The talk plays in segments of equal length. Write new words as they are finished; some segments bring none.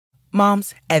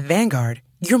Moms, at Vanguard,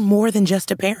 you're more than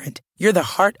just a parent. You're the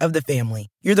heart of the family.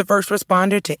 You're the first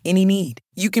responder to any need.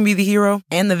 You can be the hero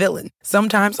and the villain,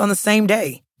 sometimes on the same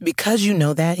day. Because you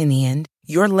know that in the end,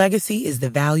 your legacy is the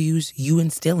values you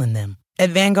instill in them. At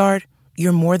Vanguard,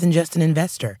 you're more than just an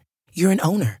investor. You're an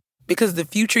owner. Because the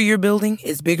future you're building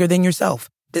is bigger than yourself.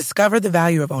 Discover the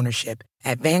value of ownership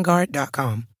at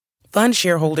Vanguard.com. Fund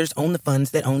shareholders own the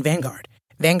funds that own Vanguard.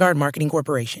 Vanguard Marketing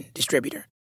Corporation, distributor.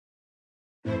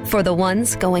 For the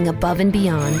ones going above and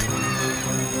beyond.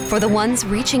 For the ones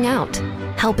reaching out,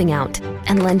 helping out,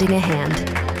 and lending a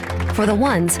hand. For the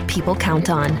ones people count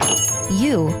on.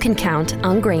 You can count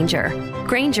on Grainger.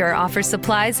 Grainger offers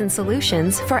supplies and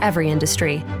solutions for every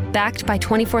industry. Backed by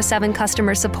 24/7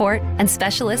 customer support and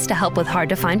specialists to help with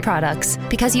hard-to-find products.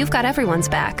 Because you've got everyone's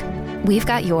back. We've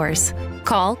got yours.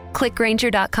 Call, click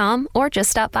Grainger.com, or just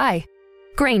stop by.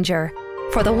 Grainger,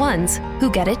 for the ones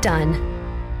who get it done.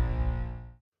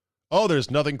 Oh,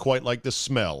 there's nothing quite like the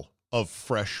smell of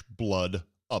fresh blood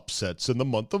upsets in the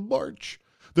month of March.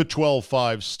 The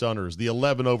 12-5 stunners, the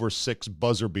 11/6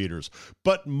 buzzer beaters.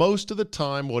 But most of the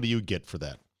time, what do you get for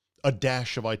that? A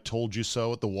dash of I told you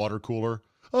so at the water cooler?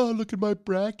 Oh, look at my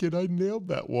bracket. I nailed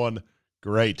that one.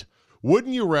 Great.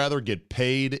 Wouldn't you rather get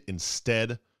paid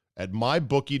instead? At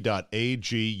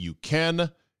mybookie.ag, you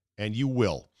can and you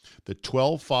will. The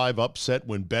 12-5 upset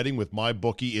when betting with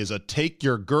MyBookie is a take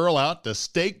your girl out to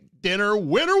steak dinner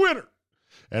winner.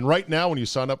 And right now, when you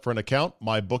sign up for an account,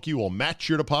 MyBookie will match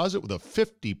your deposit with a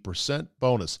 50%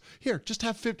 bonus. Here, just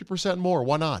have 50% more.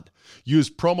 Why not? Use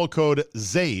promo code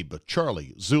ZABE,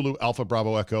 Charlie, Zulu, Alpha,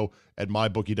 Bravo, Echo, at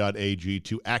mybookie.ag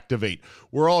to activate.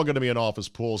 We're all going to be in office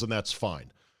pools, and that's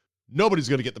fine. Nobody's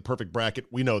going to get the perfect bracket.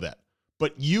 We know that.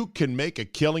 But you can make a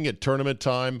killing at tournament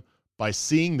time by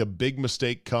seeing the big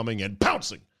mistake coming and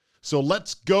pouncing. So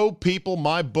let's go, people.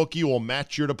 MyBookie will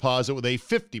match your deposit with a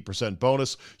 50%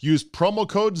 bonus. Use promo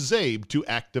code ZABE to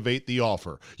activate the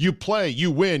offer. You play, you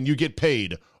win, you get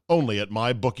paid. Only at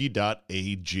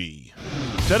mybookie.ag.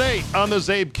 Today on the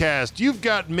ZabeCast, you've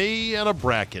got me and a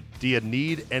bracket. Do you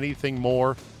need anything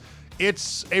more?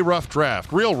 It's a rough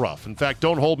draft, real rough. In fact,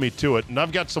 don't hold me to it. And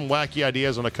I've got some wacky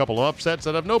ideas on a couple of upsets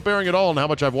that have no bearing at all on how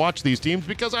much I've watched these teams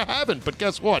because I haven't. But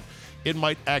guess what? It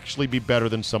might actually be better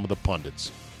than some of the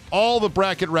pundits. All the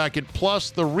bracket racket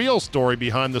plus the real story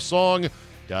behind the song.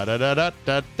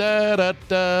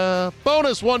 Da-da-da-da-da-da-da.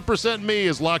 Bonus 1% me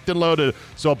is locked and loaded.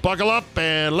 So buckle up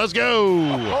and let's go.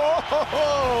 Here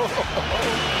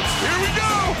we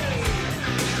go.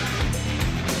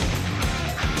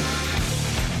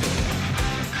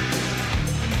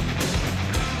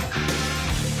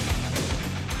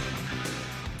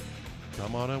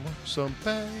 Come on and watch some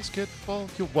basketball.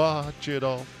 You watch it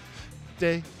all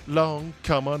day long.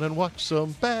 Come on and watch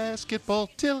some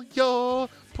basketball till you're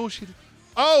pushing.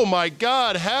 Oh my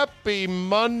God. Happy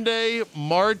Monday,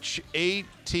 March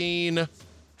 18,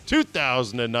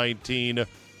 2019.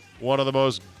 One of the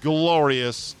most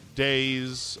glorious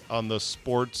days on the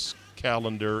sports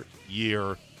calendar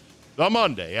year. The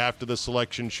Monday after the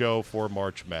selection show for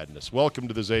March Madness. Welcome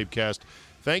to the ZabeCast.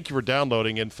 Thank you for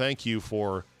downloading and thank you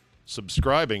for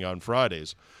subscribing on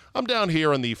Fridays. I'm down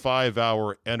here in the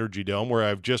 5-hour Energy Dome where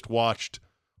I've just watched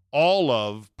all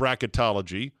of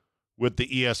bracketology with the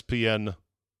ESPN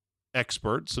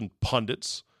experts and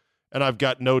pundits, and I've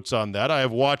got notes on that. I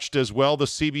have watched as well the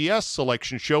CBS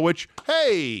selection show, which,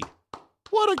 hey,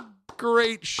 what a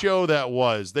great show that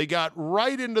was. They got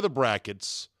right into the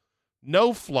brackets.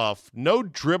 No fluff, no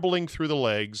dribbling through the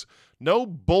legs, no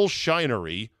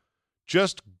bullshinery,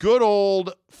 just good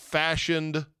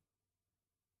old-fashioned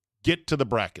get to the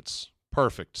brackets.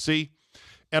 Perfect. See?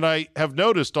 And I have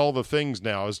noticed all the things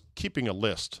now as keeping a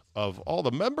list of all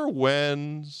the member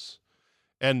wins.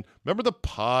 And remember the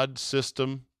pod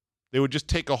system? They would just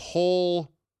take a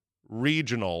whole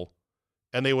regional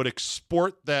and they would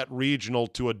export that regional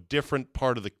to a different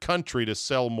part of the country to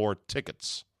sell more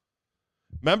tickets.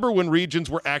 Remember when regions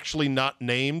were actually not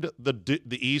named the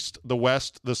East, the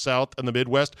West, the South, and the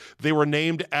Midwest? They were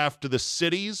named after the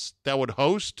cities that would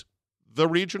host the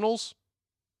regionals.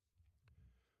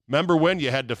 Remember when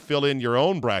you had to fill in your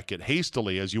own bracket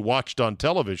hastily as you watched on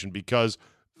television because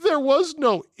there was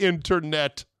no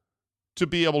internet to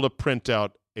be able to print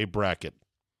out a bracket.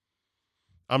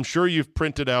 I'm sure you've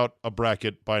printed out a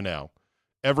bracket by now.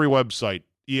 Every website,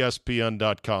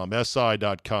 ESPN.com,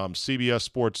 SI.com,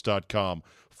 CBSSports.com,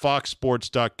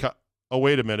 FoxSports.com. Oh,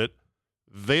 wait a minute.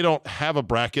 They don't have a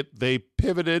bracket. They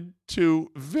pivoted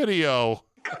to video.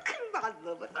 I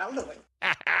love it. I love it.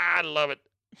 I love it.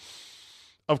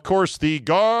 Of course, the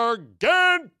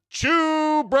Gargantua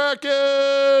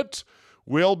bracket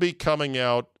will be coming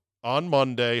out on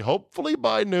Monday, hopefully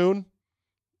by noon.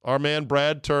 Our man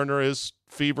Brad Turner is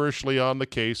feverishly on the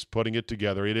case putting it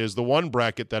together. It is the one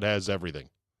bracket that has everything.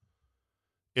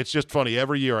 It's just funny.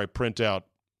 Every year I print out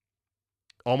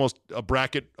almost a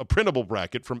printable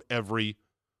bracket from every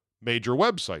major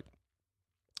website.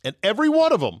 And every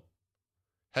one of them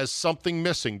has something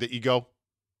missing that you go,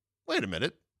 wait a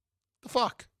minute, the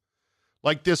fuck?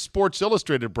 Like this Sports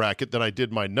Illustrated bracket that I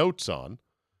did my notes on,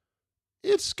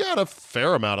 it's got a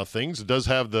fair amount of things. It does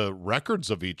have the records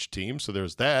of each team, so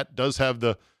there's that. It does have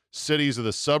the cities of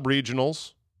the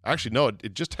sub-regionals. Actually, no,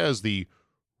 it just has the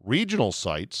regional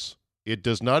sites. It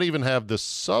does not even have the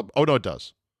oh, no, it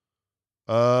does.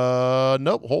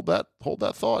 Nope, hold that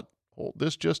thought. Hold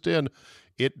this just in.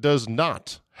 It does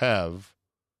not have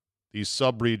these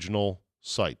sub-regional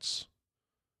sites.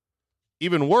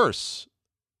 Even worse,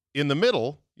 in the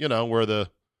middle, where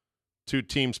the two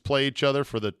teams play each other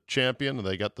for the champion, and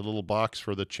they got the little box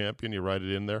for the champion. You write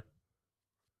it in there.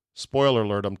 Spoiler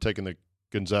alert, I'm taking the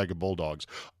Gonzaga Bulldogs.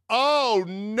 Oh,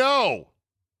 no!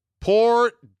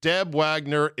 Poor Deb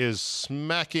Wagner is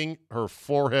smacking her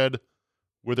forehead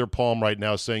with her palm right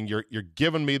now, saying, you're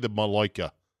giving me the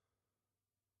Maloika.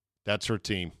 That's her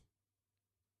team.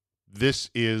 This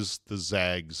is the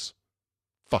Zags'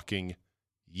 fucking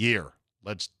year.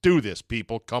 Let's do this,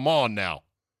 people. Come on now.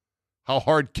 How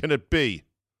hard can it be?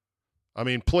 I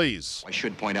mean, please. I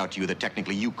should point out to you that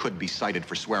technically you could be cited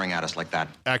for swearing at us like that.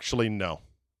 Actually, no.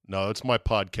 No, it's my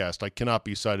podcast. I cannot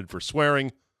be cited for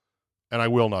swearing, and I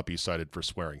will not be cited for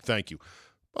swearing. Thank you.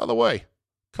 By the way,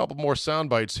 a couple more sound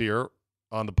bites here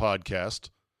on the podcast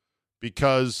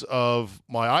because of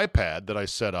my iPad that I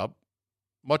set up.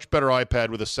 Much better iPad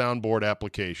with a soundboard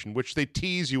application, which they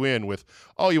tease you in with,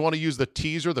 oh, you want to use the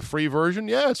teaser, the free version?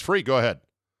 Yeah, it's free. Go ahead.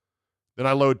 Then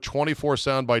I load 24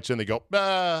 sound bites in. They go,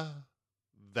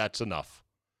 that's enough.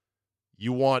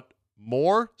 You want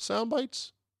more sound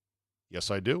bites?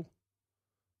 Yes, I do.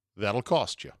 That'll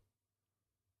cost you.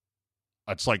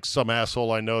 It's like some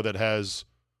asshole I know that has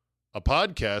a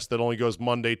podcast that only goes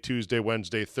Monday, Tuesday,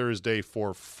 Wednesday, Thursday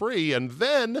for free, and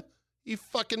then he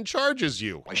fucking charges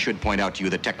you. I should point out to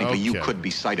you that technically you could be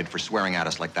cited for swearing at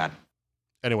us like that.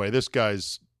 Anyway, this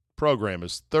guy's program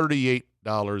is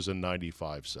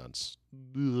 $38.95. A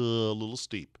little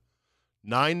steep.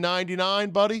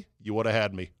 $9.99, buddy? You would have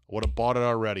had me. I would have bought it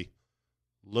already.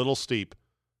 Little steep.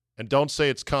 And don't say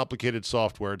it's complicated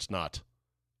software. It's not.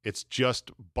 It's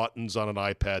just buttons on an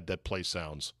iPad that play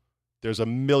sounds. There's a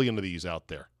million of these out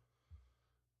there.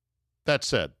 That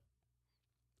said,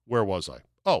 where was I?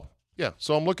 Oh, yeah.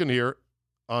 So I'm looking here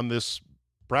on this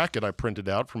bracket I printed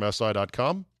out from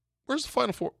SI.com. Where's the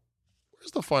Final Four?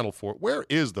 Where's the Final Four? Where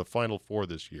is the Final Four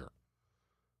this year?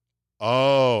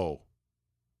 Oh,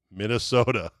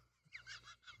 Minnesota.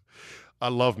 I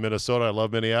love Minnesota. I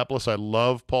love Minneapolis. I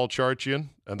love Paul Charchian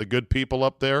and the good people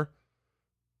up there.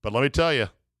 But let me tell you,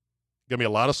 going to be a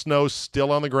lot of snow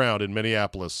still on the ground in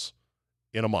Minneapolis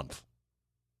in a month.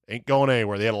 Ain't going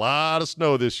anywhere. They had a lot of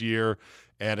snow this year,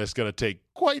 and it's going to take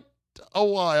quite a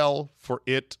while for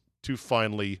it to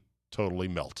finally totally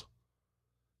melt.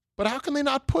 But how can they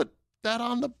not put that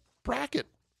on the bracket?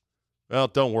 Well,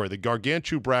 don't worry. The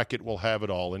Gargantua bracket will have it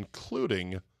all,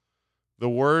 including the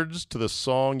words to the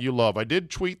song you love. I did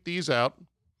tweet these out.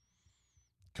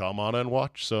 Come on and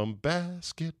watch some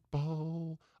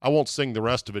basketball. I won't sing the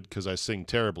rest of it because I sing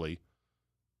terribly.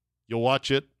 You'll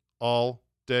watch it all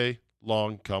day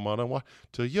long. Come on and watch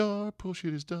till your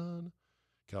bullshit is done.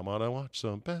 Come on and watch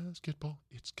some basketball.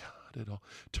 It's got it all.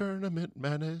 Tournament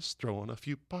madness, throwing a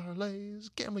few parlays,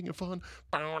 gambling and fun.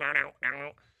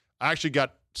 I actually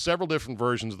got several different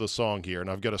versions of the song here, and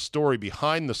I've got a story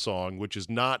behind the song, which is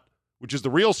the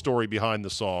real story behind the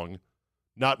song,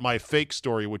 not my fake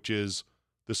story, which is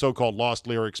the so-called lost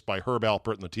lyrics by Herb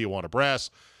Alpert and the Tijuana Brass,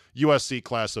 USC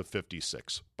class of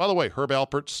 56. By the way, Herb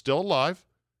Alpert's still alive,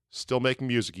 still making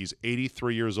music. He's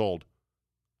 83 years old.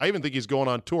 I even think he's going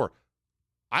on tour.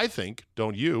 I think,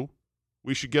 don't you,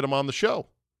 we should get him on the show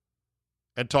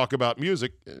and talk about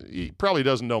music. He probably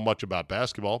doesn't know much about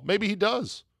basketball. Maybe he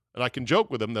does. And I can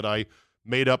joke with him that I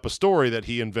made up a story that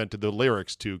he invented the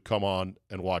lyrics to Come On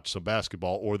and Watch Some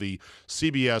Basketball, or the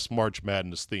CBS March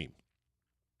Madness theme.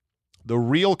 The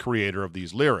real creator of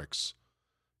these lyrics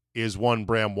is one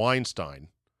Bram Weinstein,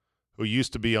 who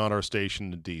used to be on our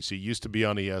station in D.C., used to be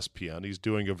on ESPN. He's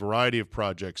doing a variety of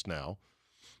projects now.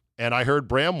 And I heard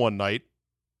Bram one night,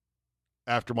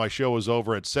 after my show was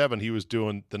over at 7, he was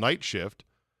doing the night shift,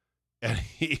 and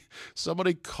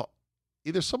somebody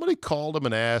called him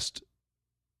and asked,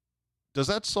 does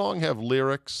that song have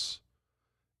lyrics?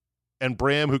 And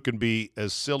Bram, who can be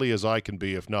as silly as I can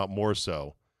be, if not more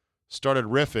so, started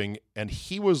riffing, and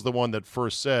he was the one that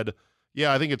first said,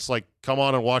 yeah, I think it's like, come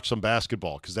on and watch some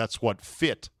basketball, because that's what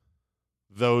fit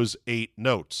those 8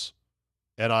 notes.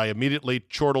 And I immediately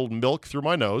chortled milk through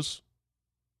my nose.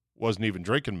 Wasn't even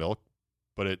drinking milk,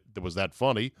 but it was that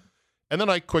funny. And then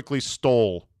I quickly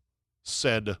stole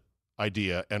said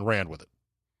idea and ran with it.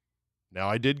 Now,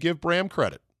 I did give Bram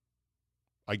credit.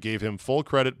 I gave him full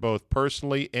credit both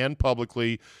personally and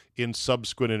publicly in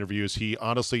subsequent interviews. He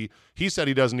said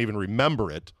he doesn't even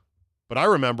remember it, but I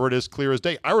remember it as clear as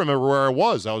day. I remember where I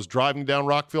was. I was driving down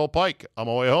Rockville Pike on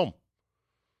my way home.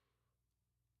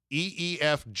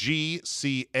 EEFGCAGG.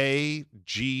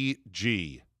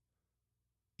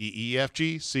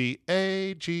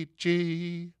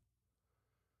 EEFGCAGG.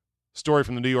 Story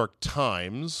from the New York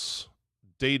Times,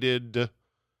 dated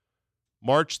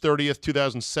March 30th,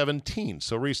 2017,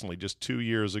 so recently, just 2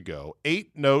 years ago.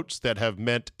 8 notes that have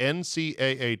meant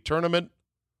NCAA tournament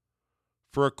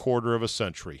for a quarter of a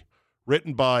century.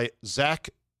 Written by Zach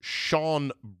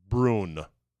Schonbrun.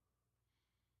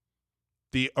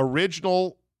 The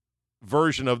original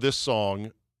version of this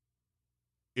song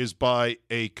is by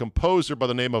a composer by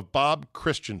the name of Bob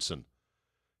Christensen.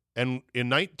 And in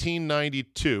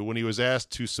 1992, when he was asked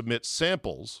to submit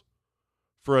samples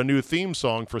for a new theme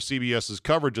song for CBS's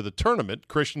coverage of the tournament,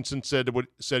 Christensen said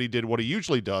he did what he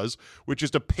usually does, which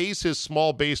is to pace his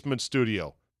small basement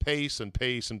studio. Pace and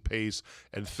pace and pace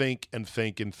and think and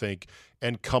think and think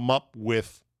and come up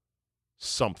with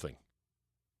something.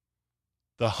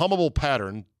 The hummable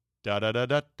pattern,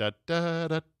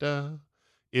 da-da-da-da-da-da-da,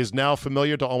 is now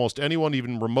familiar to almost anyone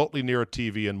even remotely near a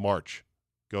TV in March,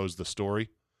 goes the story.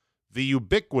 The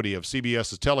ubiquity of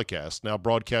CBS's telecast, now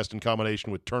broadcast in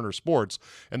combination with Turner Sports,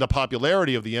 and the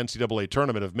popularity of the NCAA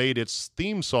tournament have made its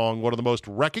theme song one of the most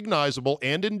recognizable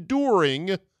and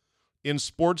enduring in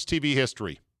sports TV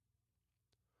history.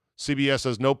 CBS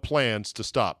has no plans to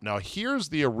stop. Now, here's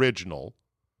the original,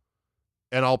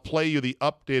 and I'll play you the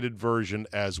updated version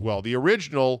as well. The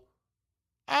original,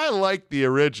 I like the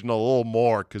original a little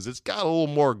more because it's got a little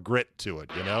more grit to it,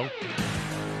 you know?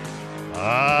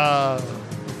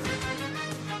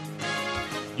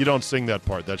 You don't sing that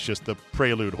part. That's just the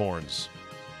prelude horns.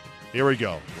 Here we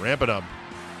go. Ramp it up.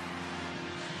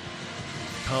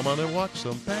 Come on and watch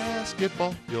some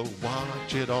basketball. You'll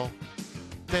watch it all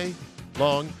day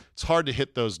long. It's hard to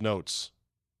hit those notes,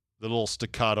 the little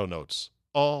staccato notes,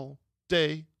 all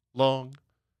day long.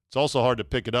 It's also hard to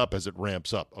pick it up as it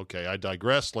ramps up. Okay, I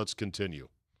digress. Let's continue.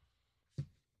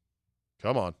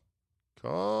 Come on.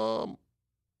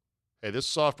 Hey, this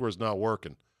software is not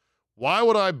working. Why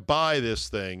would I buy this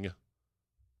thing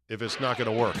if it's not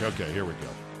going to work? Okay, here we go.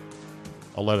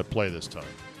 I'll let it play this time.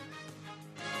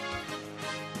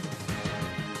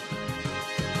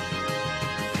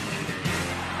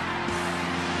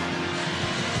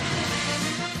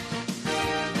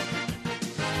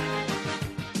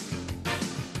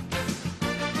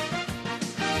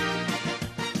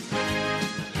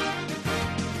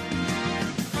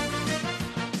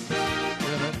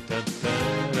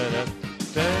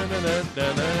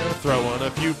 Throwing a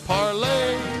few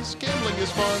parlays. Gambling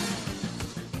is fun.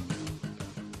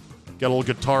 Got a little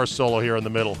guitar solo here in the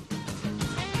middle.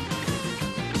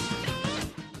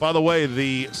 By the way,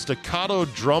 the staccato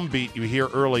drum beat you hear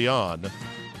early on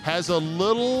has a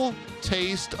little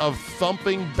taste of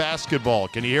thumping basketball.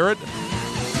 Can you hear it?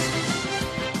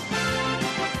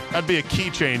 That'd be a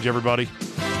key change, everybody.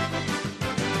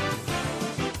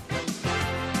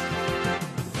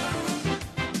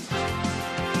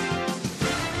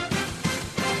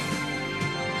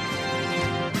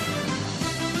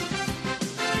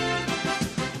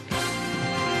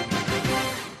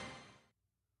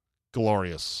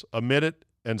 Glorious. A minute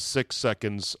and 6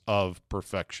 seconds of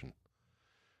perfection.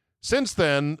 Since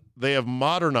then, they have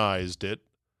modernized it,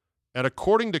 and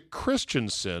according to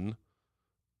Christensen,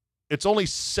 it's only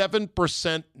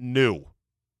 7% new.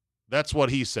 That's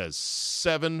what he says,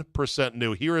 7%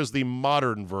 new. Here is the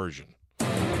modern version.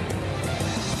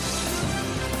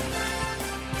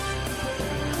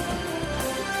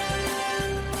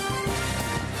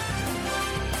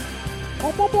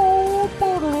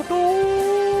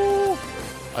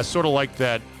 I sort of like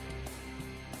that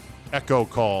echo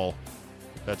call,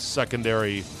 that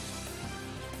secondary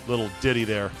little ditty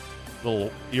there, little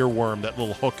earworm, that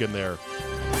little hook in there.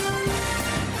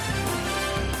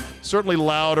 Certainly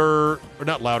louder, or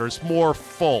not louder, it's more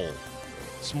full.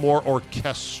 It's more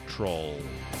orchestral.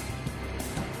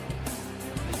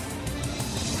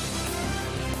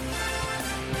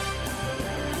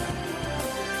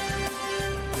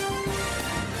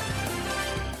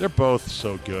 They're both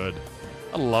so good.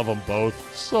 I love them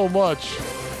both so much.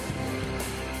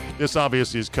 This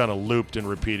obviously is kind of looped and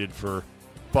repeated for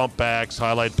bump backs,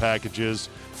 highlight packages,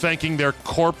 thanking their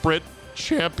corporate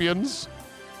champions.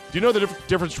 Do you know the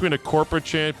difference between a corporate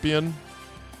champion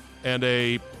and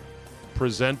a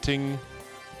presenting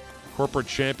corporate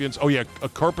champions? Oh, yeah, a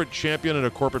corporate champion and a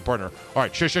corporate partner. All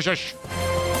right, shush, shush, shush.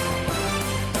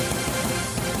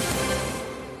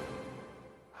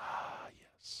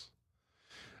 Yes.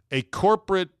 A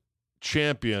corporate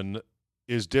champion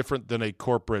is different than a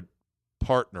corporate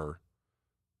partner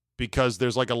because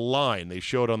there's like a line. They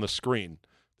show it on the screen.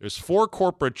 There's 4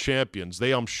 corporate champions.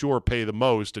 They, I'm sure, pay the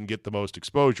most and get the most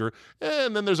exposure.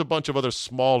 And then there's a bunch of other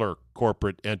smaller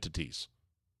corporate entities.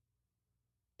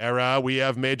 We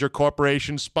have major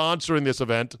corporations sponsoring this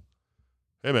event.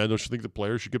 Hey, man, don't you think the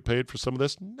players should get paid for some of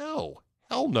this? No.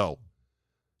 Hell no.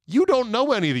 You don't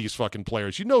know any of these fucking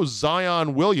players. You know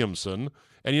Zion Williamson,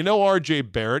 and you know R.J.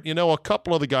 Barrett. You know a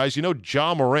couple of the guys. You know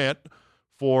Ja Morant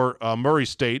for Murray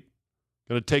State.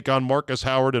 Going to take on Marcus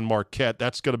Howard and Marquette.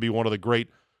 That's going to be one of the great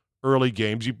early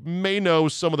games. You may know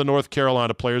some of the North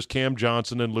Carolina players, Cam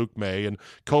Johnson and Luke May, and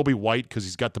Kobe White because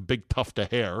he's got the big tuft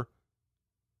of hair.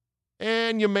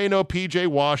 And you may know P.J.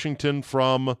 Washington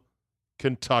from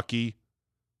Kentucky.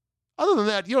 Other than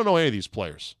that, you don't know any of these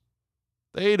players.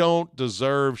 They don't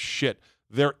deserve shit.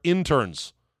 They're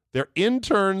interns. They're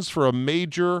interns for a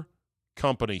major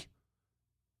company.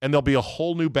 And there'll be a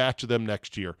whole new batch of them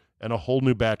next year and a whole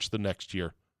new batch the next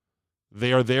year.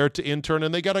 They are there to intern,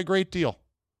 and they got a great deal.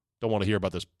 Don't want to hear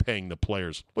about this paying the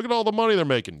players. Look at all the money they're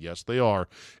making. Yes, they are.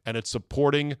 And it's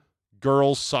supporting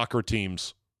girls' soccer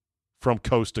teams from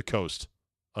coast to coast.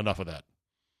 Enough of that.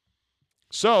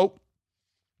 So,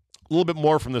 a little bit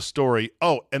more from this story.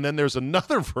 Oh, and then there's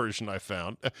another version I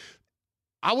found.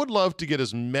 I would love to get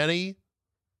as many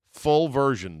full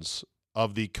versions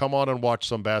of the Come On and Watch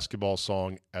Some Basketball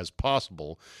song as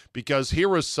possible, because here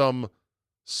was some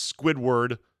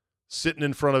Squidward sitting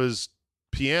in front of his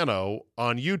piano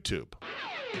on YouTube.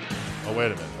 Oh, wait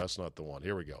a minute. That's not the one.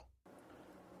 Here we go.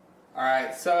 All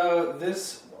right, so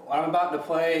this, what I'm about to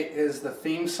play is the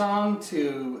theme song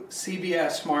to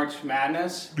CBS March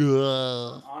Madness. In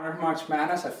honor of March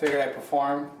Madness, I figured I'd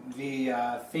perform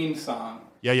the theme song.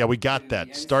 Yeah, we got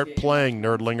that. Start playing,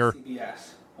 nerdlinger.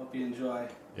 CBS. Hope you enjoy.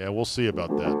 Yeah, we'll see about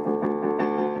that.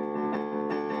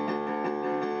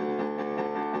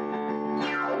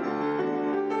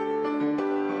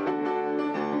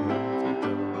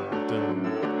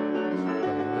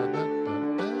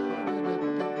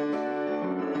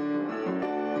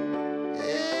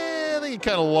 I think you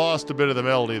kind of lost a bit of the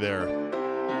melody there.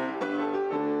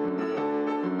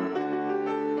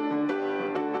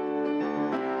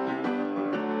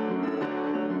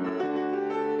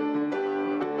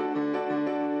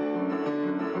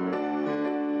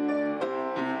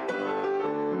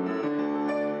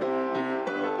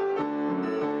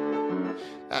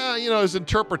 His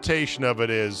interpretation of it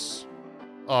is,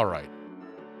 all right.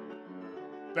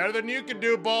 Better than you can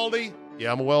do, Baldy.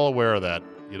 Yeah, I'm well aware of that.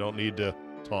 You don't need to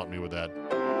taunt me with that.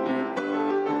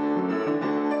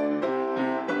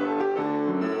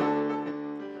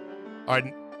 All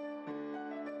right.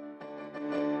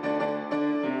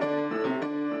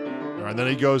 All right, then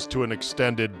he goes to an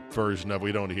extended version of,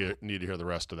 we don't need to hear the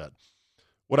rest of that.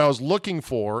 What I was looking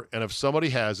for, and if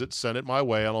somebody has it, send it my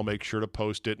way, and I'll make sure to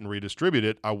post it and redistribute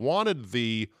it. I wanted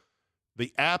the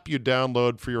app you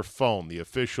download for your phone, the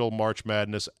official March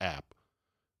Madness app.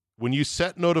 When you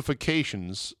set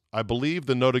notifications, I believe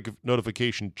the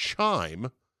notification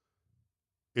chime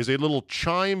is a little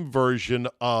chime version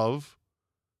of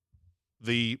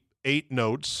the 8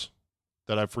 notes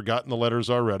that I've forgotten the letters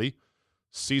already.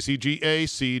 CCGA,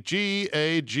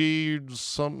 CGAG,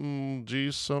 something,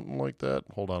 G, something like that.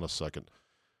 Hold on a second.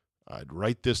 I'd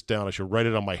write this down. I should write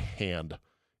it on my hand.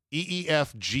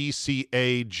 EEFGCAGG.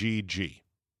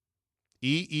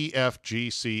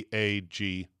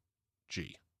 EEFGCAGG.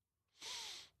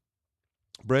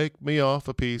 Break me off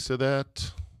a piece of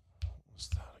that. What's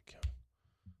that again?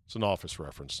 It's an Office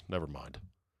reference. Never mind.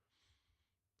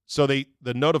 So the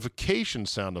notification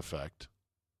sound effect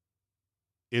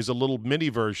is a little mini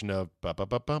version of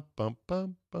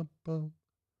ba-ba-ba-bum-bum-bum-bum.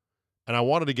 And I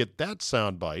wanted to get that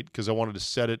sound bite because I wanted to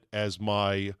set it as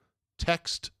my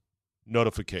text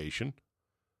notification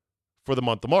for the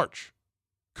month of March.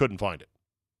 Couldn't find it.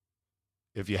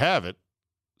 If you have it,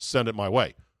 send it my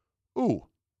way. Ooh,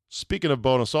 speaking of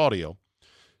bonus audio,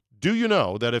 do you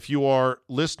know that if you are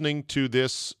listening to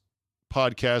this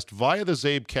podcast via the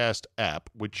Zabecast app,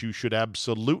 which you should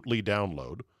absolutely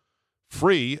download,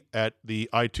 free at the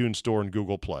iTunes Store and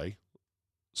Google Play.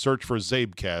 Search for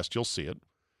Zabecast. You'll see it.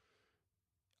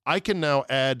 I can now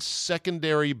add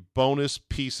secondary bonus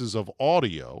pieces of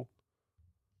audio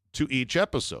to each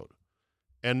episode.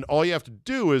 And all you have to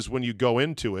do is when you go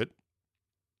into it,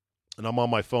 and I'm on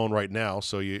my phone right now,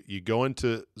 so you go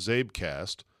into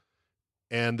Zabecast,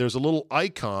 and there's a little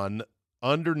icon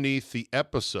underneath the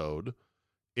episode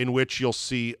in which you'll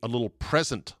see a little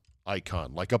present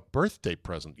icon, like a birthday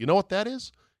present. You know what that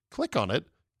is? Click on it.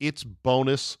 It's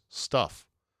bonus stuff.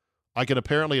 I can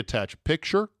apparently attach a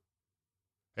picture.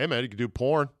 Hey, man, you can do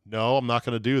porn. No, I'm not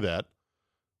going to do that.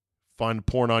 Find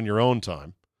porn on your own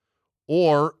time.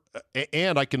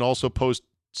 And I can also post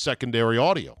secondary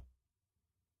audio.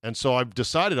 And so I've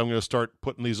decided I'm going to start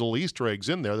putting these little Easter eggs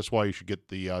in there. That's why you should get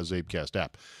the Zabecast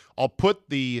app. I'll put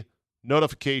the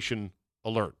notification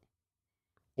alert.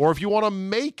 Or if you want to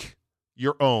make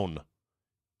your own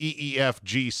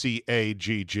EEFGCAGG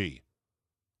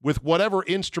with whatever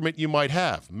instrument you might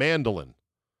have, mandolin,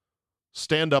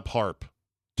 stand-up harp,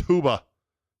 tuba,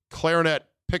 clarinet,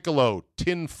 piccolo,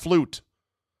 tin flute,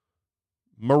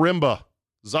 marimba,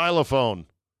 xylophone.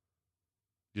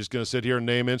 You just going to sit here and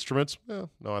name instruments? No,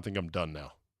 I think I'm done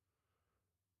now.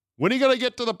 When are you going to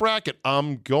get to the bracket?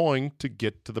 I'm going to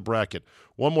get to the bracket.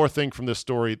 One more thing from this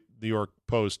story, New York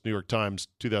Post, New York Times,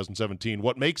 2017.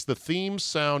 What makes the theme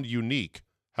sound unique,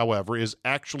 however, is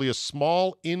actually a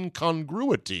small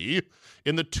incongruity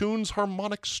in the tune's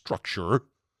harmonic structure.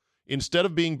 Instead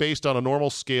of being based on a normal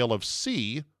scale of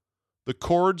C, the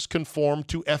chords conform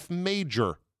to F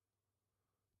major.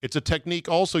 It's a technique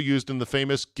also used in the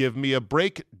famous Give Me a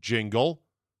Break jingle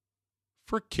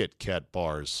for Kit Kat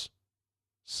bars.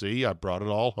 See, I brought it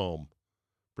all home.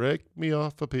 Break me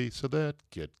off a piece of that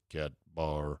Kit Kat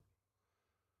bar.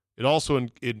 It also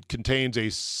it contains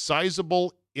a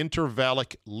sizable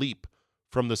intervallic leap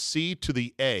from the C to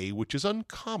the A, which is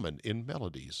uncommon in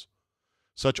melodies.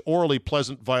 Such orally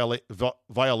pleasant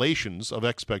violations of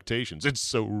expectations. It's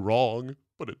so wrong,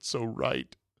 but it's so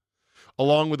right.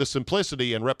 Along with the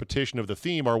simplicity and repetition of the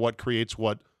theme are what creates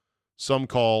what some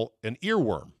call an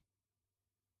earworm.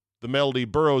 The melody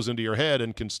burrows into your head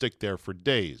and can stick there for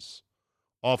days,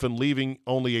 often leaving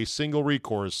only a single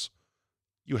recourse.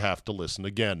 You have to listen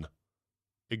again.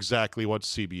 Exactly what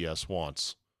CBS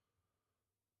wants.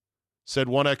 Said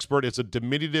one expert, it's a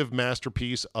diminutive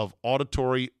masterpiece of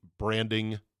auditory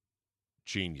branding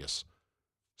genius.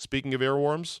 Speaking of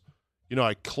earworms,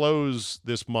 I close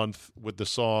this month with the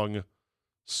song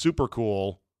Super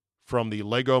Cool from the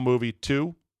Lego Movie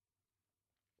 2.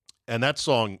 And that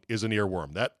song is an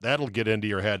earworm. That'll get into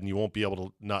your head and you won't be able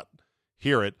to not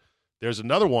hear it. There's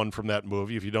another one from that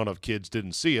movie, if you don't have kids,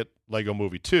 didn't see it, Lego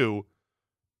Movie 2,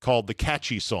 called The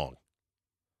Catchy Song.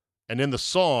 And in the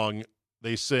song,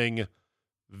 they sing,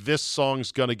 "This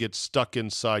song's gonna get stuck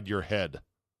inside your head."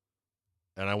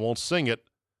 And I won't sing it,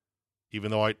 even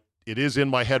though it is in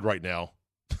my head right now,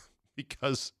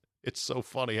 because it's so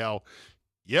funny how,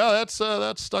 that's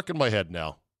stuck in my head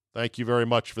now. Thank you very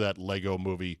much for that, Lego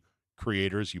Movie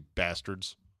creators, you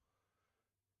bastards.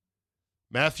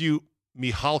 Matthew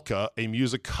Mihalka, a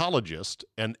musicologist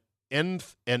and an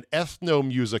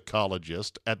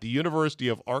ethnomusicologist at the University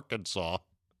of Arkansas.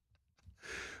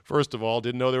 First of all,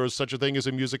 didn't know there was such a thing as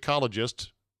a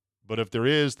musicologist, but if there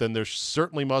is, then there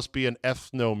certainly must be an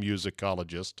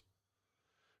ethnomusicologist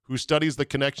who studies the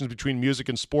connections between music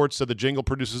and sports, said the jingle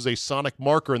produces a sonic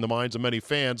marker in the minds of many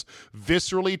fans,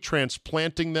 viscerally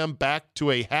transplanting them back to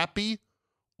a happy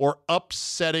or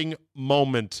upsetting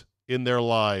moment in their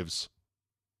lives.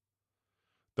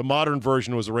 The modern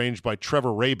version was arranged by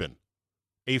Trevor Rabin,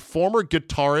 a former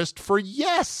guitarist for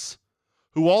Yes,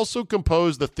 who also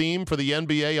composed the theme for the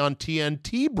NBA on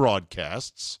TNT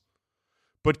broadcasts.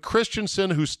 But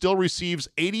Christensen, who still receives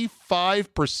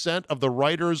 85% of the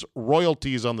writer's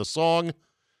royalties on the song,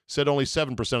 said only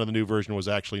 7% of the new version was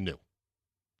actually new.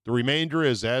 The remainder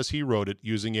is as he wrote it,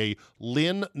 using a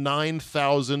Lin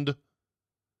 9000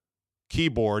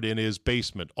 keyboard in his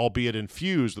basement, albeit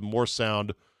infused with more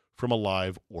sound from a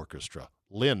live orchestra.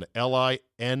 Lin,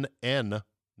 Linn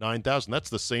 9000. That's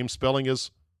the same spelling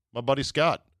as my buddy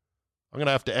Scott. I'm going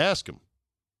to have to ask him.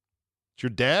 It's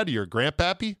your dad or your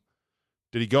grandpappy?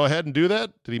 Did he go ahead and do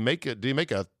that? Did he make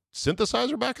a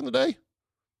synthesizer back in the day?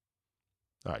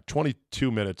 All right,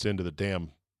 22 minutes into the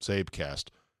damn Zabecast.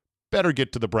 Better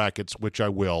get to the brackets, which I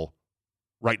will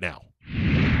right now.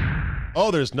 Oh,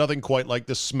 there's nothing quite like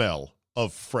the smell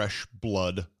of fresh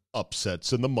blood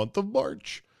upsets in the month of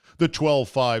March. The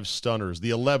 12-5 stunners, the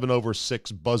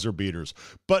 11/6 buzzer beaters.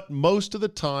 But most of the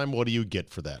time, what do you get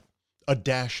for that? A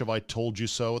dash of I told you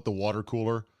so at the water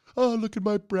cooler? Oh, look at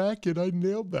my bracket. I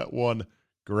nailed that one.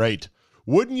 Great.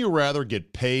 Wouldn't you rather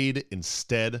get paid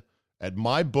instead At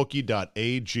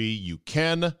mybookie.ag, you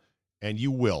can and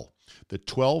you will. The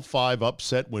 12-5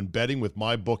 upset when betting with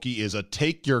MyBookie is a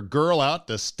take your girl out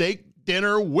to steak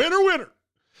dinner winner.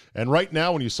 And right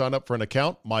now, when you sign up for an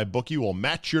account, MyBookie will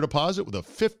match your deposit with a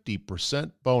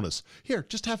 50% bonus. Here,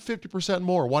 just have 50%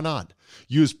 more. Why not?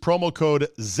 Use promo code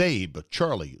ZABE,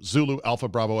 Charlie, Zulu, Alpha,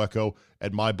 Bravo, Echo,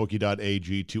 at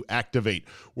mybookie.ag to activate.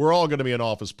 We're all going to be in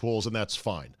office pools, and that's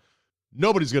fine.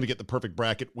 Nobody's going to get the perfect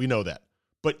bracket. We know that.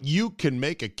 But you can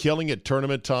make a killing at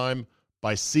tournament time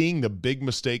by seeing the big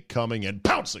mistake coming and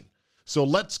pouncing. So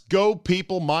let's go,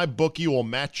 people. MyBookie will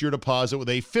match your deposit with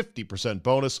a 50%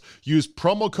 bonus. Use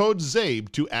promo code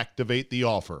ZABE to activate the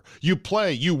offer. You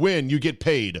play, you win, you get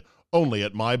paid. Only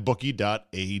at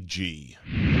mybookie.ag.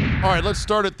 All right, let's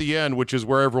start at the end, which is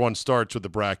where everyone starts with the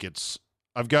brackets.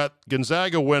 I've got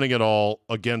Gonzaga winning it all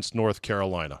against North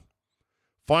Carolina.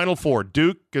 Final four: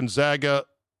 Duke, Gonzaga,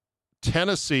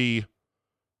 Tennessee,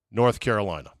 North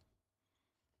Carolina.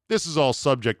 This is all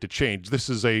subject to change. This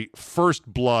is a first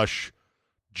blush,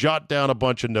 jot down a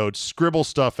bunch of notes, scribble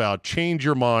stuff out, change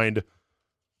your mind.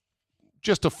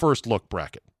 Just a first look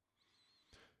bracket.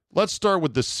 Let's start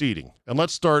with the seeding, and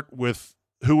let's start with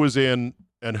who was in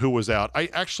and who was out. I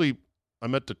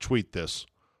meant to tweet this.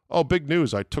 Oh, big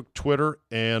news. I took Twitter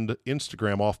and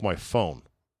Instagram off my phone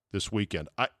this weekend.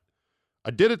 I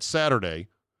did it Saturday,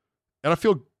 and I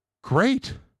feel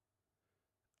great.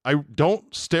 I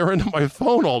don't stare into my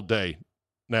phone all day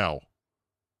now.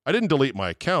 I didn't delete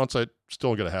my accounts. I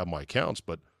still going to have my accounts,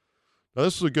 but now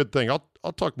this is a good thing.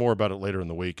 I'll talk more about it later in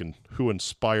the week and who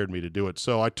inspired me to do it.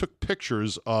 So I took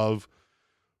pictures of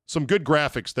some good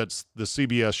graphics that the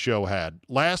CBS show had.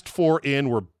 Last four in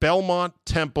were Belmont,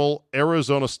 Temple,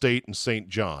 Arizona State, and St.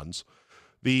 John's.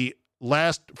 The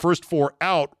first four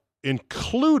out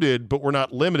included, but were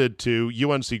not limited to,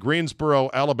 UNC Greensboro,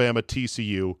 Alabama,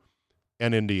 TCU,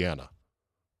 and Indiana.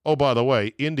 Oh, by the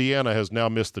way, Indiana has now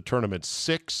missed the tournament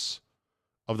 6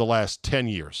 of the last 10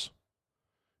 years.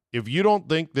 If you don't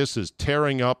think this is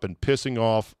tearing up and pissing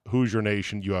off Hoosier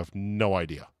Nation, you have no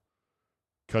idea.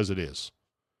 Because it is.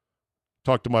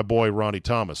 Talked to my boy Ronnie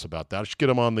Thomas about that. I should get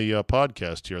him on the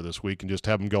podcast here this week and just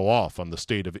have him go off on the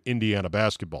state of Indiana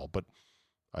basketball. But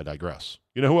I digress.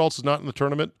 You know who else is not in the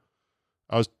tournament?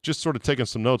 I was just sort of taking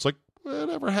some notes. Like,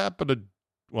 whatever happened to...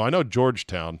 Well, I know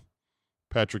Georgetown.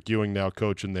 Patrick Ewing now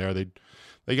coaching there.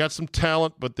 They got some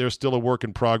talent, but they're still a work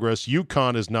in progress.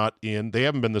 UConn is not in. They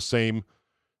haven't been the same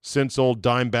since old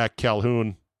Dimeback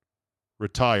Calhoun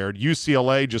retired.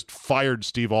 UCLA just fired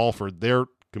Steve Alford. They're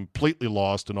completely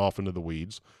lost and off into the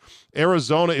weeds.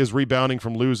 Arizona is rebounding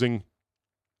from losing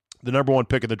the number one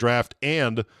pick of the draft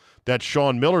and that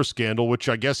Sean Miller scandal, which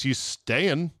I guess he's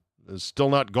staying, is still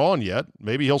not gone yet.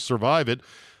 Maybe he'll survive it.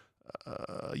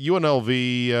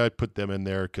 UNLV, I put them in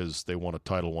there because they won a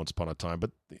title once upon a time,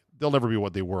 but they'll never be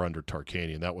what they were under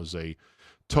Tarkanian. That was a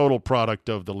total product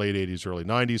of the late 80s, early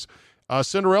 90s.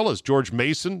 Cinderella's George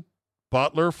Mason,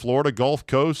 Butler, Florida Gulf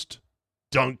Coast,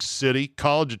 Dunk City,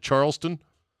 College of Charleston,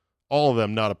 all of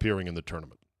them not appearing in the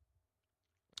tournament.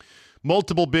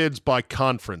 Multiple bids by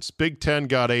conference. Big Ten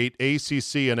got 8,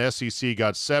 ACC and SEC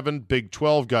got 7, Big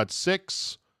 12 got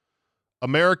 6,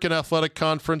 American Athletic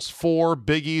Conference 4,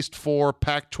 Big East 4,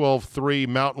 Pac-12 3,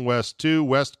 Mountain West 2,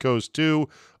 West Coast 2,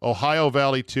 Ohio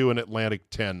Valley 2, and Atlantic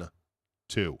 10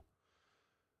 2.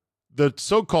 The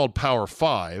so-called Power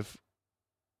 5,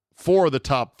 4 of the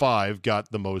top 5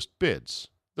 got the most bids.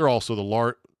 They're also I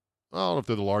don't know if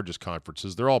they're the largest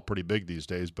conferences. They're all pretty big these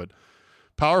days, but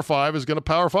Power 5 is going to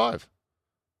Power 5.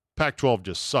 Pac-12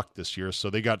 just sucked this year,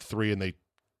 so they got 3, and they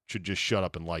should just shut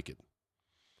up and like it.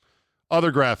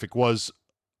 Other graphic was,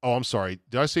 I'm sorry,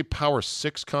 did I say Power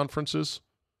 6 conferences?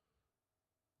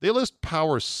 They list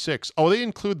Power 6. Oh, they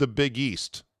include the Big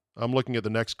East. I'm looking at the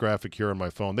next graphic here on my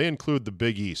phone. They include the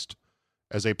Big East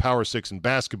as a Power 6 in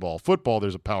basketball. Football,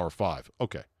 there's a Power 5.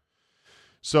 Okay.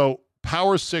 So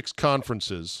Power 6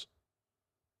 conferences,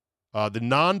 the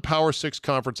non-Power 6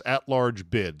 conference at-large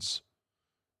bids,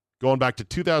 going back to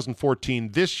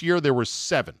 2014, this year there were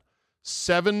 7.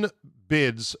 7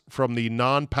 bids from the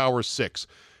non-Power 6.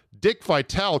 Dick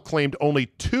Vitale claimed only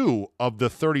 2 of the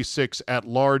 36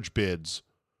 at-large bids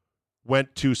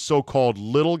went to so-called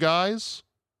little guys.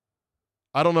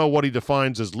 I don't know what he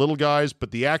defines as little guys,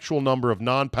 but the actual number of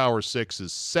non-Power 6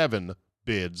 is 7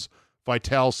 bids.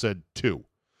 Vitale said 2.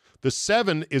 The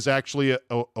 7 is actually,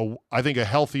 I think, a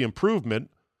healthy improvement,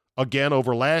 again,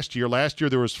 over last year. Last year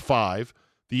there was 5.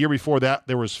 The year before that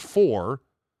there was 4.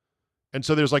 And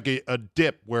so there's like a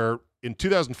dip where in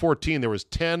 2014 there was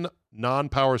 10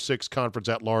 non-Power 6 conference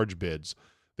at-large bids.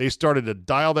 They started to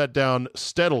dial that down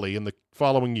steadily in the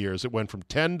following years. It went from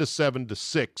 10 to 7 to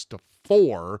 6 to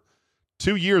 4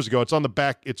 2 years ago. It's on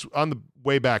the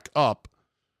way back up.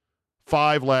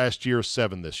 5 last year,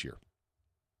 7 this year,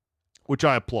 which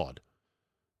I applaud.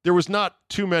 There was not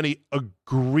too many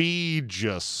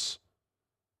egregious,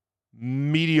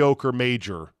 mediocre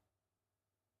major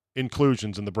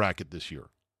inclusions in the bracket this year.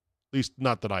 At least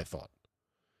not that I thought.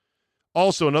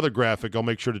 Also, another graphic, I'll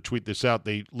make sure to tweet this out.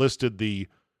 They listed the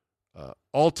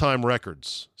all-time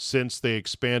records since they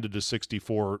expanded to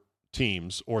 64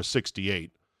 teams, or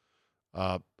 68,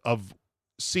 of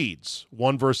seeds.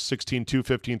 1 versus 16, 2,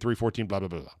 15, 3, 14, blah, blah,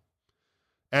 blah, blah.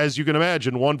 As you can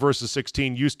imagine, 1 versus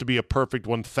 16 used to be a perfect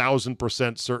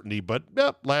 1,000% certainty, but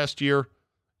last year,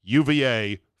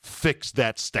 UVA fixed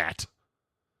that stat.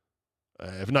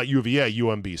 If not UVA,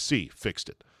 UMBC fixed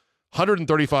it.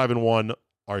 135-1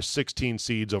 are 16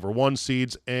 seeds over 1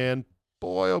 seeds, and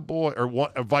boy, oh boy,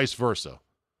 or vice versa.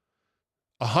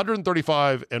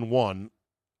 135-1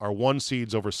 are 1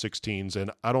 seeds over 16s,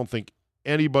 and I don't think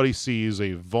anybody sees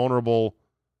a vulnerable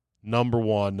number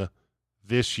 1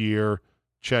 this year.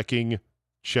 Checking.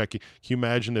 Can you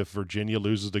imagine if Virginia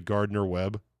loses to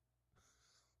Gardner-Webb?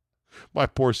 My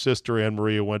poor sister Anne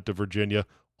Maria went to Virginia.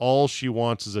 All she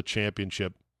wants is a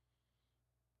championship.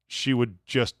 She would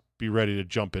just be ready to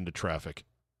jump into traffic.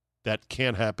 That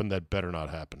can't happen. That better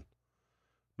not happen.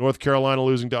 North Carolina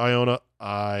losing to Iona?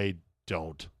 I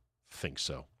don't think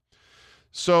so.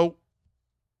 So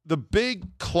the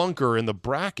big clunker in the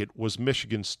bracket was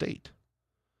Michigan State.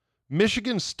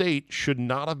 Michigan State should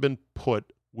not have been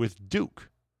put with Duke.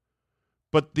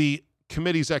 But the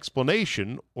committee's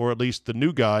explanation, or at least the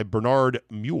new guy, Bernard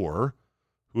Muir,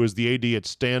 who is the AD at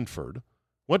Stanford,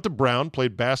 went to Brown,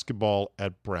 played basketball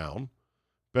at Brown,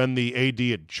 been the AD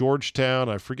at Georgetown.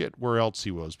 I forget where else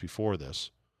he was before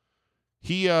this.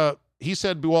 He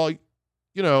said, well,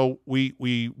 you know, we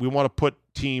want to put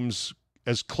teams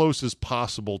as close as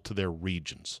possible to their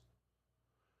regions.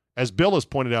 As Bill has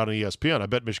pointed out on ESPN, I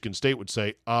bet Michigan State would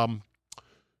say,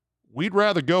 we'd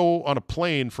rather go on a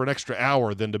plane for an extra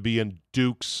hour than to be in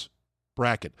Duke's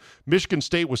bracket. Michigan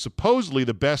State was supposedly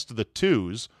the best of the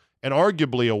 2s and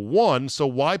arguably a 1, so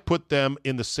why put them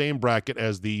in the same bracket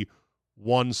as the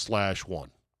 1/1?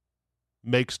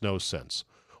 Makes no sense.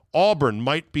 Auburn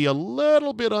might be a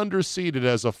little bit underseeded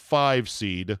as a 5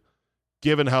 seed,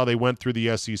 given how they went through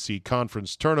the SEC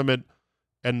conference tournament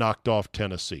and knocked off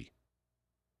Tennessee.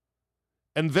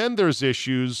 And then there's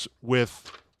issues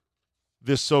with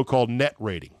this so-called net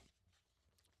rating.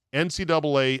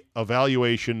 NCAA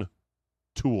evaluation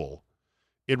tool.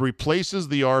 It replaces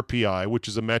the RPI, which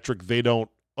is a metric they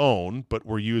don't own, but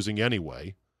we're using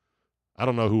anyway. I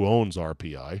don't know who owns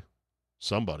RPI.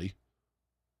 Somebody.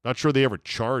 Not sure they ever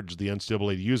charged the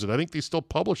NCAA to use it. I think they still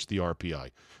publish the RPI.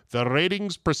 The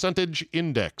Ratings Percentage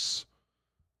Index.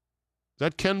 Is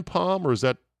that Ken Palm or is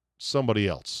that somebody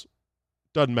else?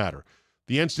 Doesn't matter.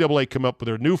 The NCAA come up with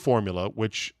their new formula,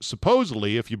 which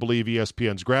supposedly, if you believe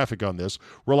ESPN's graphic on this,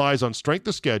 relies on strength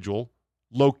of schedule,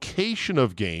 location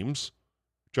of games,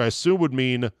 which I assume would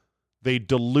mean they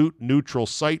dilute neutral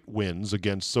site wins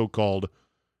against so-called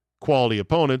quality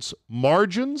opponents,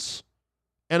 margins,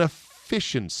 and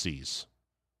efficiencies.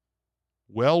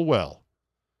 Well.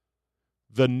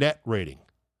 The net rating.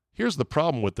 Here's the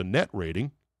problem with the net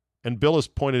rating, and Bill has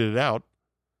pointed it out.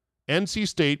 NC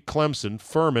State, Clemson,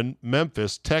 Furman,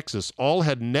 Memphis, Texas all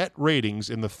had net ratings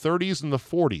in the 30s and the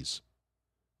 40s.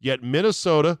 Yet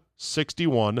Minnesota,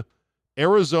 61,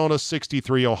 Arizona,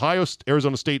 63,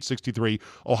 Arizona State, 63,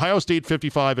 Ohio State,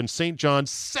 55, and St. John,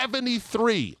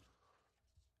 73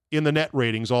 in the net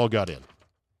ratings all got in.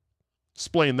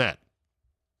 Explain that.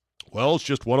 Well, it's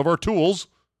just one of our tools.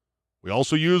 We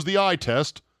also use the eye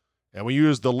test, and we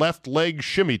use the left leg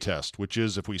shimmy test, which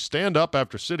is if we stand up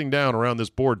after sitting down around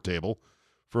this board table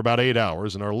for about 8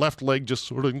 hours, and our left leg just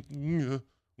sort of, when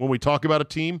we talk about a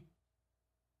team,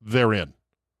 they're in.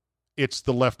 It's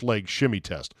the left leg shimmy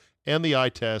test, and the eye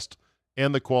test,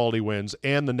 and the quality wins,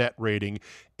 and the net rating,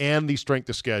 and the strength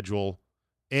of schedule,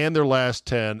 and their last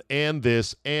 10, and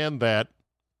this, and that.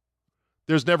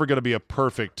 There's never going to be a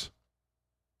perfect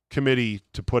committee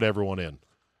to put everyone in.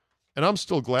 And I'm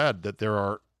still glad that there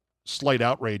are slight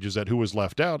outrages at who was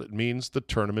left out. It means the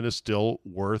tournament is still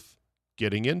worth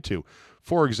getting into.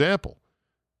 For example,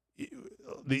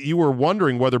 you were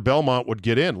wondering whether Belmont would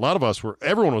get in. A lot of us were,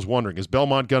 everyone was wondering, is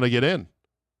Belmont going to get in?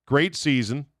 Great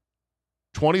season,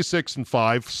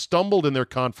 26-5, stumbled in their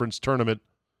conference tournament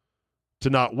to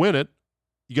not win it.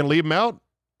 You going to leave them out?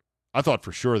 I thought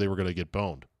for sure they were going to get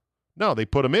boned. No, they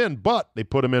put them in, but they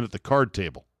put them in at the card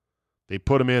table. They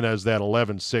put them in as that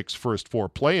 11-6 first 4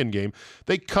 play-in game.